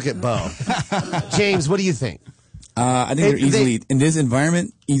love. want to look at Bo. James, what do you think? I think they're easily, in this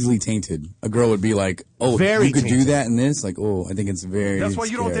environment, easily tainted. A girl would be like, oh, Very you could do tainted. that in this? Like, oh, I think it's very That's why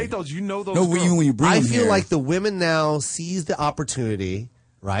you don't scary. date those. You know those. No, girls. even when you bring I them feel here. like the women now seize the opportunity,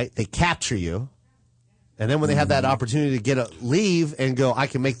 right? They capture you. And then when they have that opportunity to leave and go, I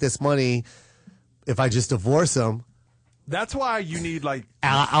can make this money if I just divorce them, That's why you need like.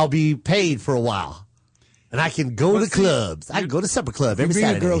 I'll be paid for a while. And I can go to clubs. I can go to supper club you every bring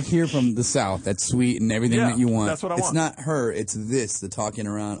Saturday. a girl here from the South that's sweet and everything Yeah, that you want. that's what I it's want. not her. It's this, the talking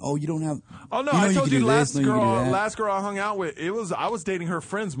around. Oh, you don't have. Oh no! you know I told can you do last this, no, you can do girl. that. Last girl I hung out with. I was dating her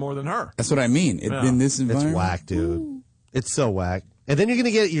friends more than her. That's what I mean. Yeah. In this It's environment, whack, dude. It's so whack. And then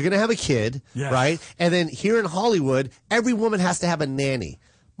you're gonna have a kid, Yes. right? And then here in Hollywood, every woman has to have a nanny.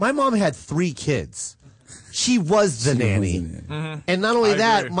 My mom had 3 kids. She was the nanny. And not only I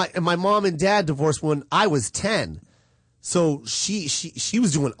that, agree. my mom and dad divorced when I was 10. So she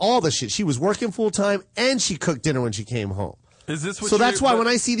was doing all the shit. She was working full time and she cooked dinner when she came home. Is this what So that's why but when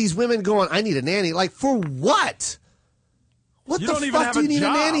I see these women going, I need a nanny, like, for what? What You the don't even fuck have do you a need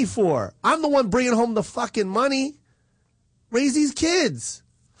job. a nanny for? I'm the one bringing home the fucking money. Raise these kids.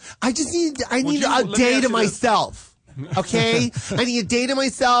 I need let me a ask day you to this. myself. Okay? I need a day to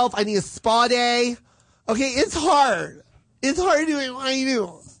myself. I need a spa day. Okay, it's hard. It's hard doing what I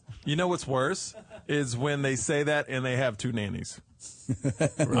do. You know what's worse is when they say that and they have 2 nannies.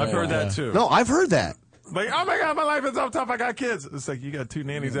 I've heard that too. No, I've heard that. Like, oh my God, my life is so tough. I got kids. It's like you got 2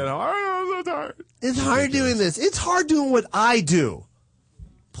 nannies at home. Oh, I'm so tired. It's hard doing this. It's hard doing what I do.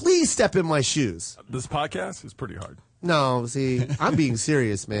 Please step in my shoes. This podcast is pretty hard. No, see, I'm being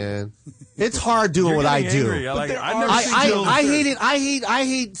serious, man. It's hard doing You're what I getting do. angry. I've never I seen hate it. I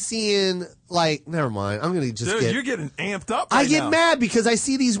hate seeing, like, never mind. I'm gonna just Dude, you're getting amped up. I right get now. mad because I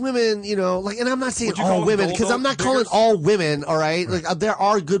see these women, you know, like, and I'm not saying Would you call all them women gold because I'm not calling diggers? all women, all right? Like, there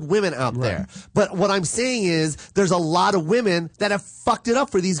are good women out there. But what I'm saying is there's a lot of women that have fucked it up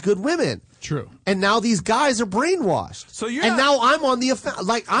for these good women. True. And now these guys are brainwashed. So you're and not- now I'm on the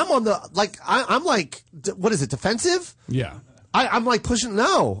I'm like, what is it, defensive? Yeah. I'm like pushing,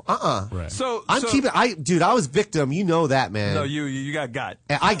 no, Right. So I'm keeping, dude, I was victim. You know that, man. No, you got.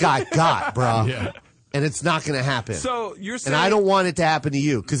 And I got, bro. Yeah. And it's not going to happen. So you're saying, and I don't want it to happen to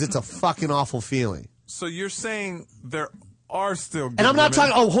you because it's a fucking awful feeling. So you're saying there are still. Good And I'm not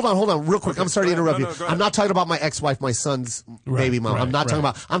women. talking, hold on, real quick. Okay, I'm sorry to go ahead. interrupt No, you. no, go ahead. I'm not talking about my ex-wife, my son's baby mom. I'm not talking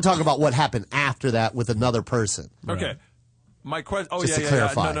about, I'm talking about what happened after that with another person. Okay. My question. Oh, Just yeah, to yeah,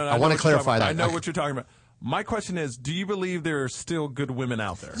 clarify. Yeah. No, I know wanna what you're clarify talking about. that. I know what you're talking about. My question is, do you believe there are still good women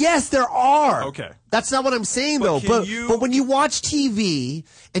out there? Yes, there are. Okay. That's not what I'm saying, But though. can But when you watch TV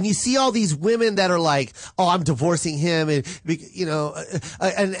and you see all these women that are like, oh, I'm divorcing him, and you know,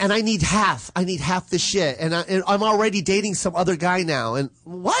 and I need half the shit, and I'm already dating some other guy now, and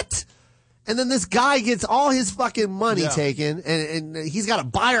what? And then this guy gets all his fucking money Yeah. taken, and he's got to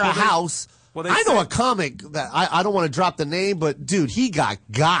buy her a house. well, they I know say- a comic that I don't want to drop the name, but dude, he got.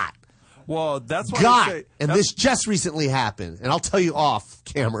 Well, that's why they say, And this just recently happened, and I'll tell you off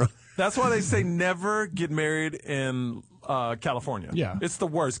camera. that's why they say never get married in California. Yeah. It's the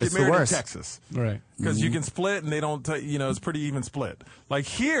worst. Get It's the married worst. in Texas. Right. Because you can split and they don't, it's pretty even split. Like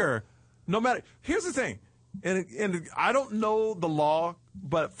here, no matter, here's the thing, and I don't know the law,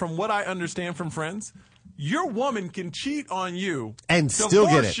 but from what I understand from friends, your woman can cheat on you And still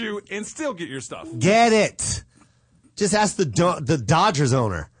get divorce it. you, and still get your stuff. Get it? Just ask the Dodgers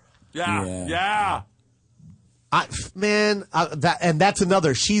owner. Yeah. That's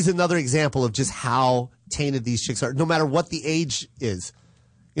another. She's another example of just how tainted these chicks are. No matter what the age is,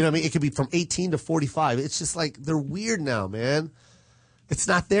 you know what I mean. It could be from 18 to 45. It's just like they're weird now, man. It's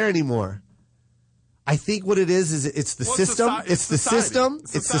not there anymore. I think what it is it's the Well, system. it's the society. system.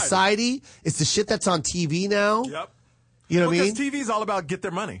 It's It's society. It's the shit that's on TV now. Yep. You know what I mean? Because TV's all about get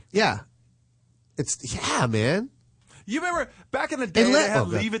their money. Yeah. Yeah, man. You remember back in the day, And they had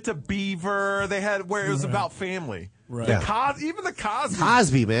okay. Leave It to Beaver. They had where it was about family. Right. Even the Cosby.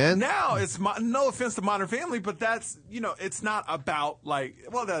 Cosby, man. Now it's no offense to Modern Family, but that's it's not about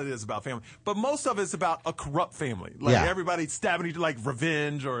that is about family, but most of it's about a corrupt family, like Yeah. everybody stabbing each other, like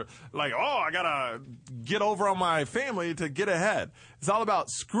revenge or like I gotta get over on my family to get ahead. It's all about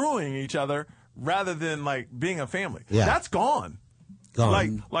screwing each other rather than like being a family. Yeah. That's gone.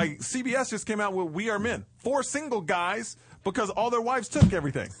 Gone. Like CBS just came out with We Are Men. 4 single guys because all their wives took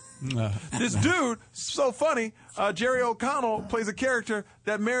everything. This dude, so funny, Jerry O'Connell plays a character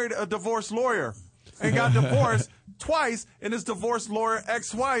that married a divorced lawyer and got divorced twice, and his divorced lawyer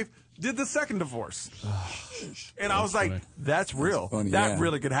ex-wife did the second divorce. And I was like, that's real. funny, that yeah.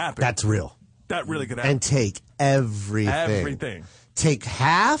 really could happen. That's real. That really could happen. And take everything. Everything. Take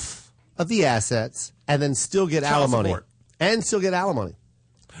half of the assets and then still get Child alimony. support. And still get alimony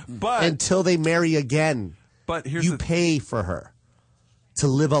But until they marry again. here's You the pay for her to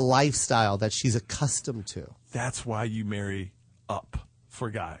live a lifestyle that she's accustomed to. That's why you marry up for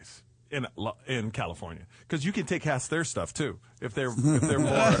guys in California, because you can take half their stuff too if they're more.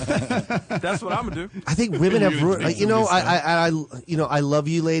 That's what I'm gonna do. I think women have, You take you know, some of I love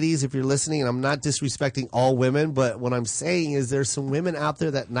you ladies if you're listening, and I'm not disrespecting all women, but what I'm saying is there's some women out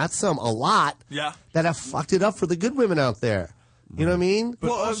there that, not some, a lot, Yeah. that have fucked it up for the good women out there. You know what I mean?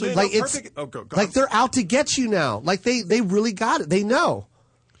 But also, they like know it's perfect- oh, go like on. they're out to get you now. Like they really got it. They know.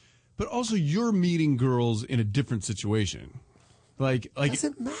 But also, you're meeting girls in a different situation. Like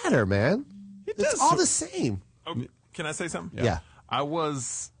Doesn't matter, man. It's does. all the same. Oh, can I say something? Yeah. I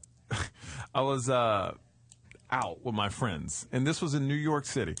was out with my friends, and this was in New York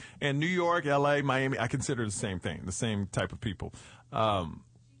City. And New York, L.A., Miami, I consider the same thing, the same type of people.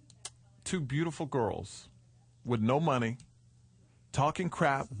 2 beautiful girls with no money, talking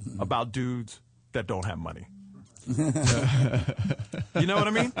crap about dudes that don't have money. You know what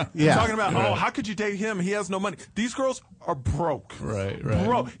I mean? Yeah. Talking about, oh, how could you date him? He has no money. These girls are broke. Right.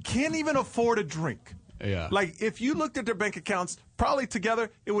 Broke. Can't even afford a drink. Yeah. Like, if you looked at their bank accounts, probably together,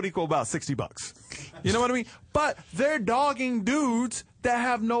 it would equal about $60. You know what I mean? But they're dogging dudes that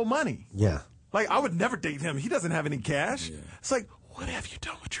have no money. Yeah. Like, I would never date him. He doesn't have any cash. It's like, what have you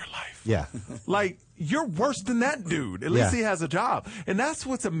done with your life? Yeah. Like, you're worse than that dude. At least Yeah. he has a job. And that's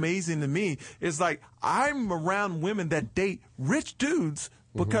what's amazing to me is like, I'm around women that date rich dudes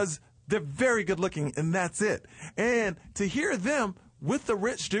because they're very good looking and that's it. And to hear them with the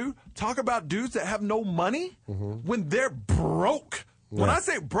rich dude talk about dudes that have no money when they're broke. When I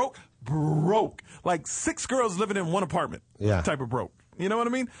say broke, like 6 girls living in one apartment type of broke. You know what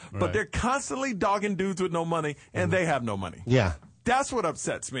I mean? But Right. they're constantly dogging dudes with no money and they have no money. Yeah. That's what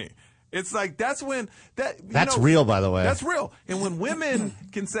upsets me. It's like that's when That's real, by the way. That's real. And when women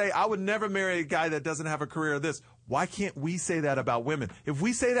can say, "I would never marry a guy that doesn't have a career," or this, why can't we say that about women? If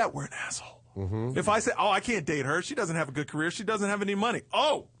we say that, we're an asshole. If I say, "Oh, I can't date her. She doesn't have a good career. She doesn't have any money."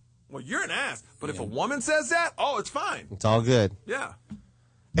 Oh, well, you're an ass. But if a woman says that, oh, it's fine. It's all good. Yeah.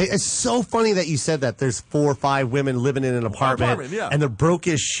 It's so funny that you said that. There's 4 or 5 women living in an apartment, yeah. and they're broke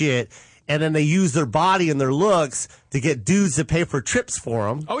as shit, and then they use their body and their looks to get dudes to pay for trips for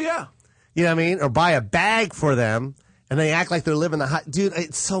them. Oh yeah. You know what I mean? Or buy a bag for them, and they act like they're living the high. Dude,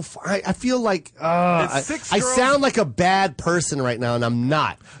 it's so I feel like It's 6 I girls- sound like a bad person right now, and I'm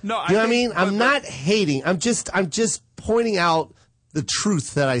not. No, I you know what I think- mean? I'm but- not hating. I'm just pointing out the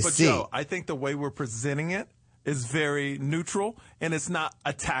truth that I But see. Joe, I think the way we're presenting it is very neutral, and it's not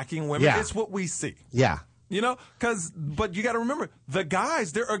attacking women. Yeah. It's what we see. Yeah. You know, but you got to remember, there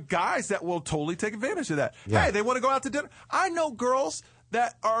are guys that will totally take advantage of that. Yeah. Hey, they want to go out to dinner. I know girls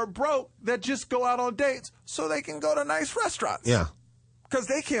that are broke that just go out on dates so they can go to nice restaurants. Yeah. Because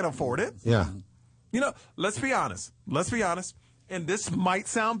they can't afford it. Yeah. You know, let's be honest. And this might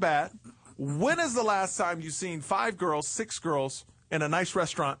sound bad. When is the last time you've seen 5 girls, 6 girls in a nice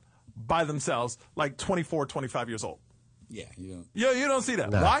restaurant by themselves, like 24, 25 years old? Yeah, you don't. You don't see that.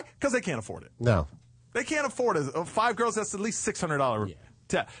 No. Why? Because they can't afford it. No. They can't afford it. 5 girls, that's at least $600.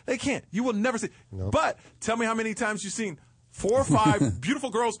 They can't. You will never see. But tell me how many times you've seen 4 or 5 beautiful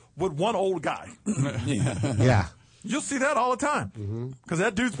girls with one old guy. Yeah. You'll see that all the time because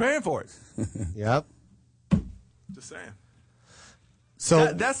that dude's paying for it. Yep. Just saying.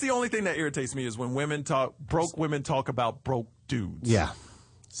 So That's the only thing that irritates me is when broke women talk about broke dudes. yeah.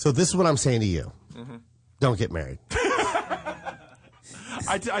 So this is what I'm saying to you. Don't get married.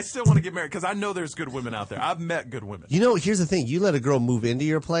 I still want to get married because I know there's good women out there. I've met good women. You know, here's the thing. You let a girl move into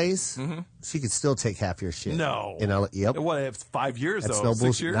your place, she could still take half your shit. No. You know, yep. What, it's 5 years That's though? no 6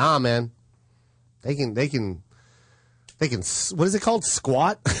 bullshit. years? Nah, man. They can, what is it called?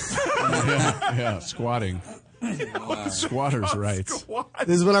 Squat? Yeah, squatting. Squatters' rights.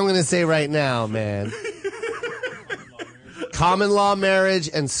 This is what I'm going to say right now, man. Common law marriage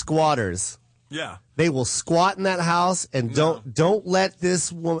and squatters. Yeah. They will squat in that house and don't let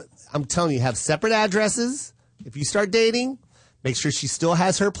this woman, I'm telling you, have separate addresses. If you start dating, make sure she still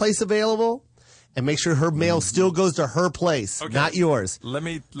has her place available and make sure her mail still goes to her place, not yours. Let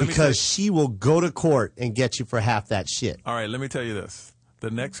me Because say- she will go to court and get you for half that shit. All right, let me tell you this.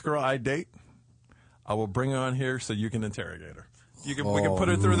 The next girl I date, I will bring her on here so you can interrogate her. We can put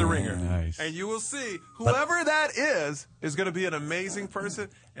her through the ringer. Nice. And you will see whoever that is going to be an amazing person.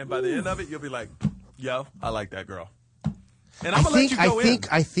 And by the end of it, you'll be like, yo, I like that girl. And I'm going to let you go in.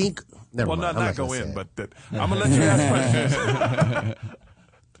 I think, never Well, mind. not go gonna say in, it. but I'm going to let you ask questions.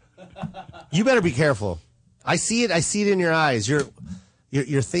 You better be careful. I see it in your eyes. You're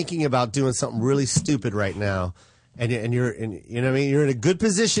thinking about doing something really stupid right now. And you're you know what I mean? You're in a good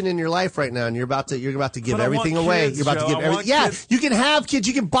position in your life right now, and you're about to give But I want everything away. kids, You're about Joe. to give I everything. want Yeah, kids. you can have kids.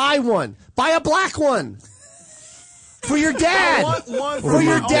 You can buy one. Buy a black one for your dad. I want one For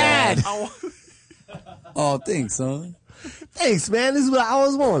your my own. dad. I want- Oh, thanks, son. Thanks, man. This is what I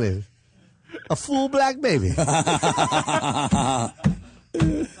always wanted. A full black baby.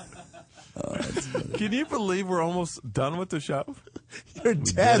 Can you believe we're almost done with the show? Your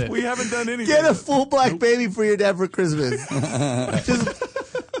dad. We haven't done anything. Get a full black baby for your dad for Christmas.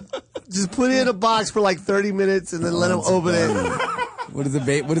 just put it in a box for like 30 minutes and then let him open it. What does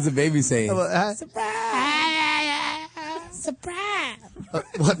the baby say? What?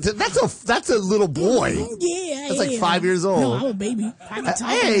 That's a little boy. Yeah, That's like 5 years old. No, I'm a baby. I can talk.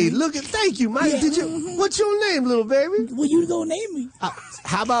 Hey, look at, thank you, Mike. What's your name, little baby? Well, you gonna name me?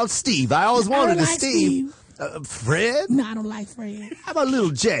 How about Steve? I always wanted a like Steve. Fred? No, I don't like Fred. How about Little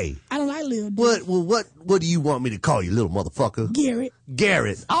J? I don't like Lil J. What do you want me to call you, little motherfucker? Garrett.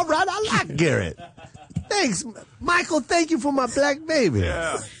 Garrett. All right, I like Garrett. Thanks, Michael. Thank you for my black baby.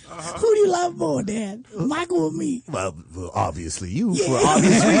 Yeah. Who do you love more, Dad? Michael or me? Well, obviously you for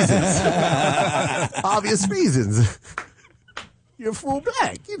obvious reasons. Obvious reasons. You're full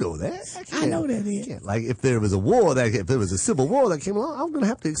black. You know that. I know that is. Like if there was a war, if there was a civil war that came along, I'm gonna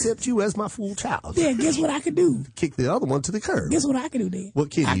have to accept you as my full child. Yeah, guess what I could do? Kick the other one to the curb. Guess what I can do, Dad?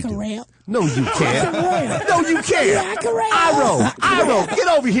 What can I you can do? rap. No, you can't. rap. No, you can't. Yeah, I can rap. Iro, get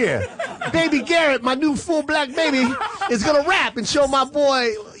over here. Baby Garrett, my new full black baby, is gonna rap and show my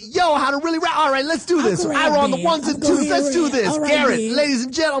boy Yo how to really rap. All right, let's do this. can rap, Iro on the man. ones I'm and gonna twos. hear Let's do rap. this. All right, Garrett, man. ladies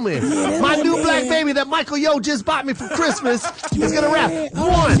and gentlemen, that's my my new man. black baby that Michael Yo just bought me for Christmas is gonna rap. All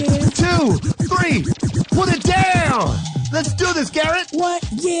right, 1, man. 2, 3. Put it down. Let's do this, Garrett. What?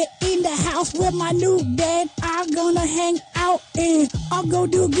 Yeah, in the house with my new dad. I'm gonna hang out and I'll go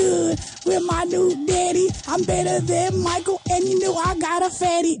do good with my new daddy. I'm better than Michael, and you know I got a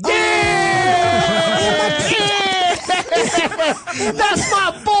fatty. That's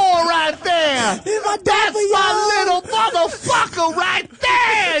my boy right there. That's my little motherfucker right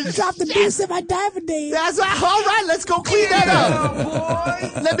there. Drop the deuce if I die for days. That's right. All right, let's go clean that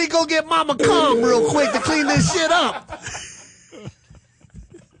up. Let me go get Mama Kong real quick to clean this shit up.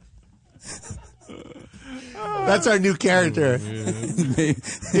 That's our new character.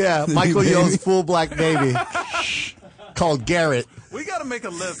 Yeah, Michael Yo's full black baby called Garrett. We got to make a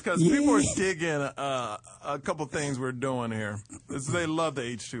list because people are digging a couple things we're doing here. They love the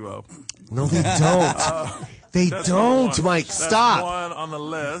H2O. No, they don't. They That's don't, number one. Mike. That's Stop. one on the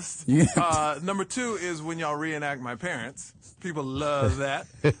list. Yeah. Number 2 is when y'all reenact my parents. People love that.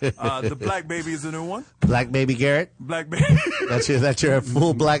 The Black Baby is a new one. Black baby Garrett. Black Baby. That's your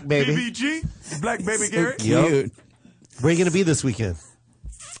full black baby. BBG. Black Baby Garrett. Cute. Where are you going to be this weekend?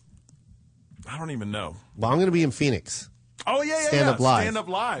 I don't even know. Well, I'm going to be in Phoenix. Oh, yeah. Stand up live. Stand up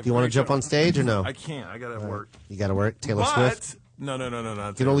live. Do you want to jump on stage or no? I can't. I got to work. You got to work. Taylor But, Swift. No.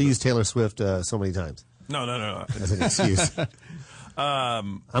 You can only use Taylor Swift so many times No. as an excuse.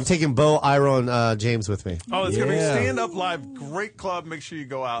 I'm taking Bo, Iro, and James with me. Oh, it's going to be Stand Up Live. Great club. Make sure you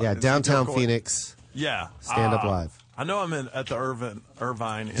go out. Yeah, and see downtown Joe Coy. Phoenix. Yeah. Stand Up Live. I know I'm at the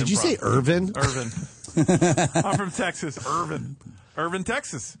Irvine. Did you say Irvin? Irvin. I'm from Texas. Irvin,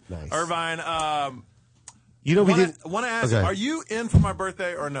 Texas. Nice. Irvine. You know we didn't. Want to ask, Okay. are you in for my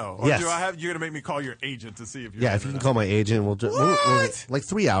birthday or no? Or Yes. do I have? You're going to make me call your agent to see if you're Yeah, in if you or can not. call my agent, we'll What? like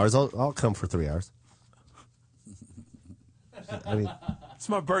 3 hours. I'll come for 3 hours. I mean, It's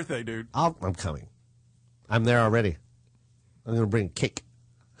my birthday, dude. I'm coming. I'm there already. I'm gonna bring cake.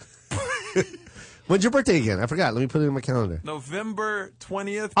 When's your birthday again? I forgot. Let me put it in my calendar. November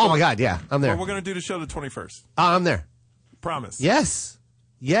 20th. Oh my God, yeah, I'm there. But we're going to do the show the 21st. I'm there. Promise. Yes.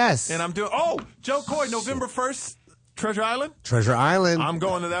 And I'm doing. Oh, Joe Coy, November 1st, Treasure Island. Treasure Island. I'm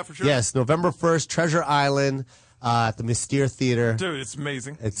going to that for sure. Yes, November 1st, Treasure Island at the Mystere Theater. Dude, it's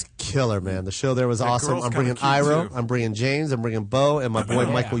amazing. It's killer, man. The show there was awesome. girl's I'm bringing kinda cute, Iro. too. I'm bringing James. I'm bringing Bo. And my boy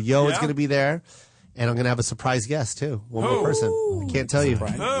Michael Yo is Yeah. going to be there. And I'm going to have a surprise guest, too. One more Who? person. I can't tell you. Who?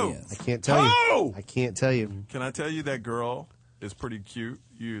 I can't tell you. Who? I can't tell you. Can I tell you that girl is pretty cute?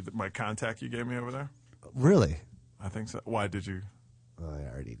 My contact you gave me over there? Really? I think so. Why did you? Oh,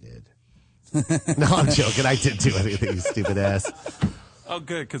 I already did. No, I'm joking. I didn't do anything, you stupid ass. Oh,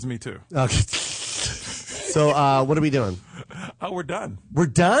 good, because me too. Okay. So, what are we doing? Oh, we're done. We're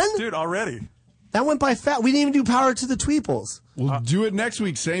done? Dude, already. That went by fast. We didn't even do Power to the Tweeples. We'll do it next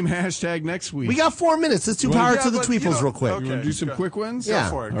week. Same hashtag next week. We got 4 minutes. Let's do Well, Power yeah, to the but, you Tweeples know, real quick. okay. You want to do some Go. quick ones? Yeah. Go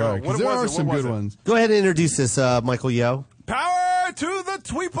for it. All Go. right, 'cause What there was are it? some What was good it? ones. Go ahead and introduce this, Michael Yo. Power to the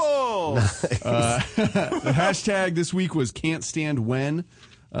Tweeple. The hashtag this week was can't stand when.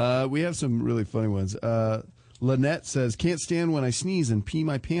 We have some really funny ones. Lynette says, can't stand when I sneeze and pee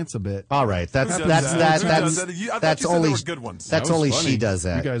my pants a bit. All right, that's Who does that's that? that Who that's does that? I thought that's you said only they were good ones. that's That was only funny. she does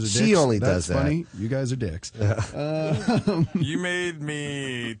that. You guys are She dicks. only That's does funny. You guys are dicks. You made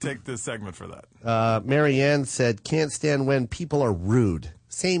me take this segment for that. that. Marianne said, can't stand when people are rude.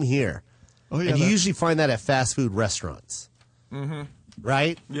 Same here. Oh, yeah, and you that- usually find that at fast food restaurants. Mm-hmm.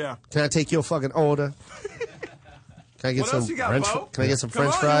 Right? Yeah. Can I take you a fucking order? Can I get What some else you got, French? Bo? Can I get some Come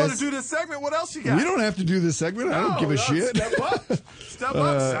French on, fries? You want to do this segment? What else you got? We don't have to do this segment. I don't give a shit. Step up. Step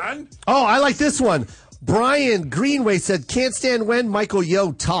up, son. Oh, I like this one. Brian Greenway said, can't stand when Michael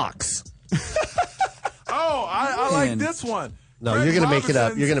Yo talks. Oh, I like Man. this one. No, Greg you're gonna make it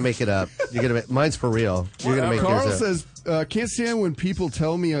up. Robinson's- You're gonna make it up. You're gonna make mine's for real. You're gonna make Carl yours up. says, can't stand when people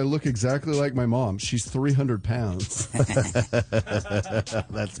tell me I look exactly like my mom. She's 300 pounds.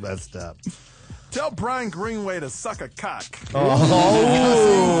 That's messed up. Tell Brian Greenway to suck a cock.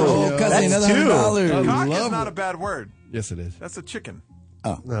 Oh, cousin, That's another two. $100. Cock love is not it. a bad word. Yes, it is. That's a chicken.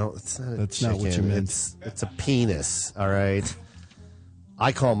 No, it's not. That's a not what you chicken. meant. It's a penis. All right.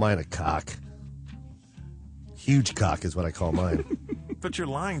 I call mine a cock. Huge cock is what I call mine. But you're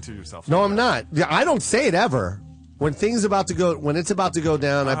lying to yourself. No, I'm not. Yeah, I don't say it ever. When it's about to go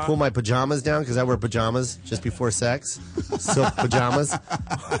down, I pull my pajamas down because I wear pajamas just before sex, silk pajamas,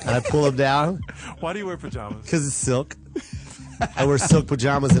 and I pull them down Why do you wear pajamas? because it's silk. I wear silk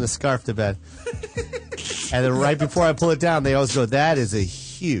pajamas and a scarf to bed, and then right before I pull it down, they always go, "That is a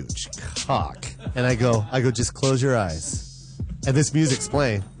huge cock," and I go, "Just close your eyes," and this music's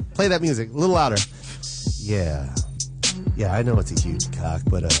playing. Play that music a little louder. Yeah, I know it's a huge cock,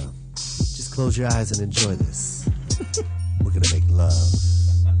 but just close your eyes and enjoy this. We're gonna make love.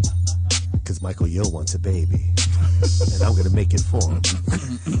 Because Michael Yo wants a baby. And I'm gonna make it for him.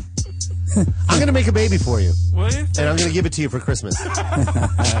 I'm gonna make a baby for you. Will you? And I'm gonna give it to you for Christmas.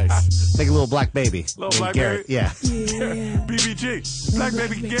 Nice. Make a little black baby. Little named black Garrett. baby? Yeah. BBG. Black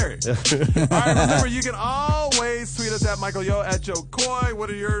Baby Garrett. All right, remember, you can always tweet us at Michael Yo, at Joe Coy. What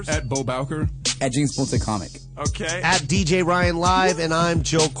are yours? At Bo Bowker. At James Ponce Comic. Okay. At DJ Ryan Live, and I'm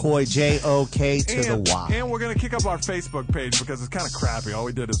Joe Coy, J-O-K to the Y. And we're going to kick up our Facebook page because it's kind of crappy. All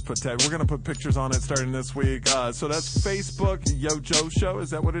we did is put tag. We're going to put pictures on it starting this week. So that's Facebook Yo Joe Show.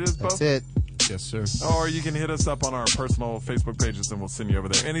 Is that what it is, Bo? That's it. Yes, sir. Or you can hit us up on our personal Facebook pages and we'll send you over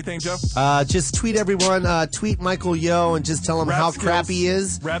there. Anything, Joe? Just tweet everyone. Tweet Michael Yo and just tell him Rap how skills. crap he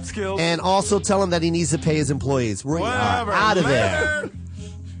is. Rap skills. And also tell him that he needs to pay his employees. We Whatever. are out of there. Later.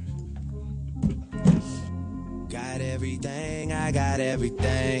 Got everything, I got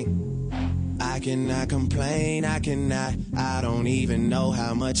everything. I cannot complain, I don't even know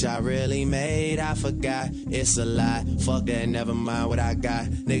how much I really made. I forgot, it's a lie. Fuck that, never mind what I got.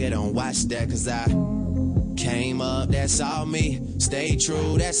 Nigga, don't watch that, cause I came up, that's all me. Stay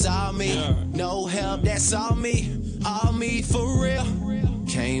true, that's all me. No help, that's all me. All me for real.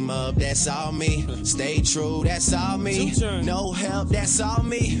 Came up, that's all me. Stay true, that's all me. No help, that's all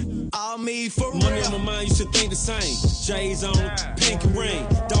me. All me for real. Money on my mind, you should think the same. J's on, pink and ring.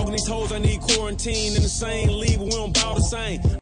 Dogging these hoes, I need quarantine in the same league, but we don't bow the same.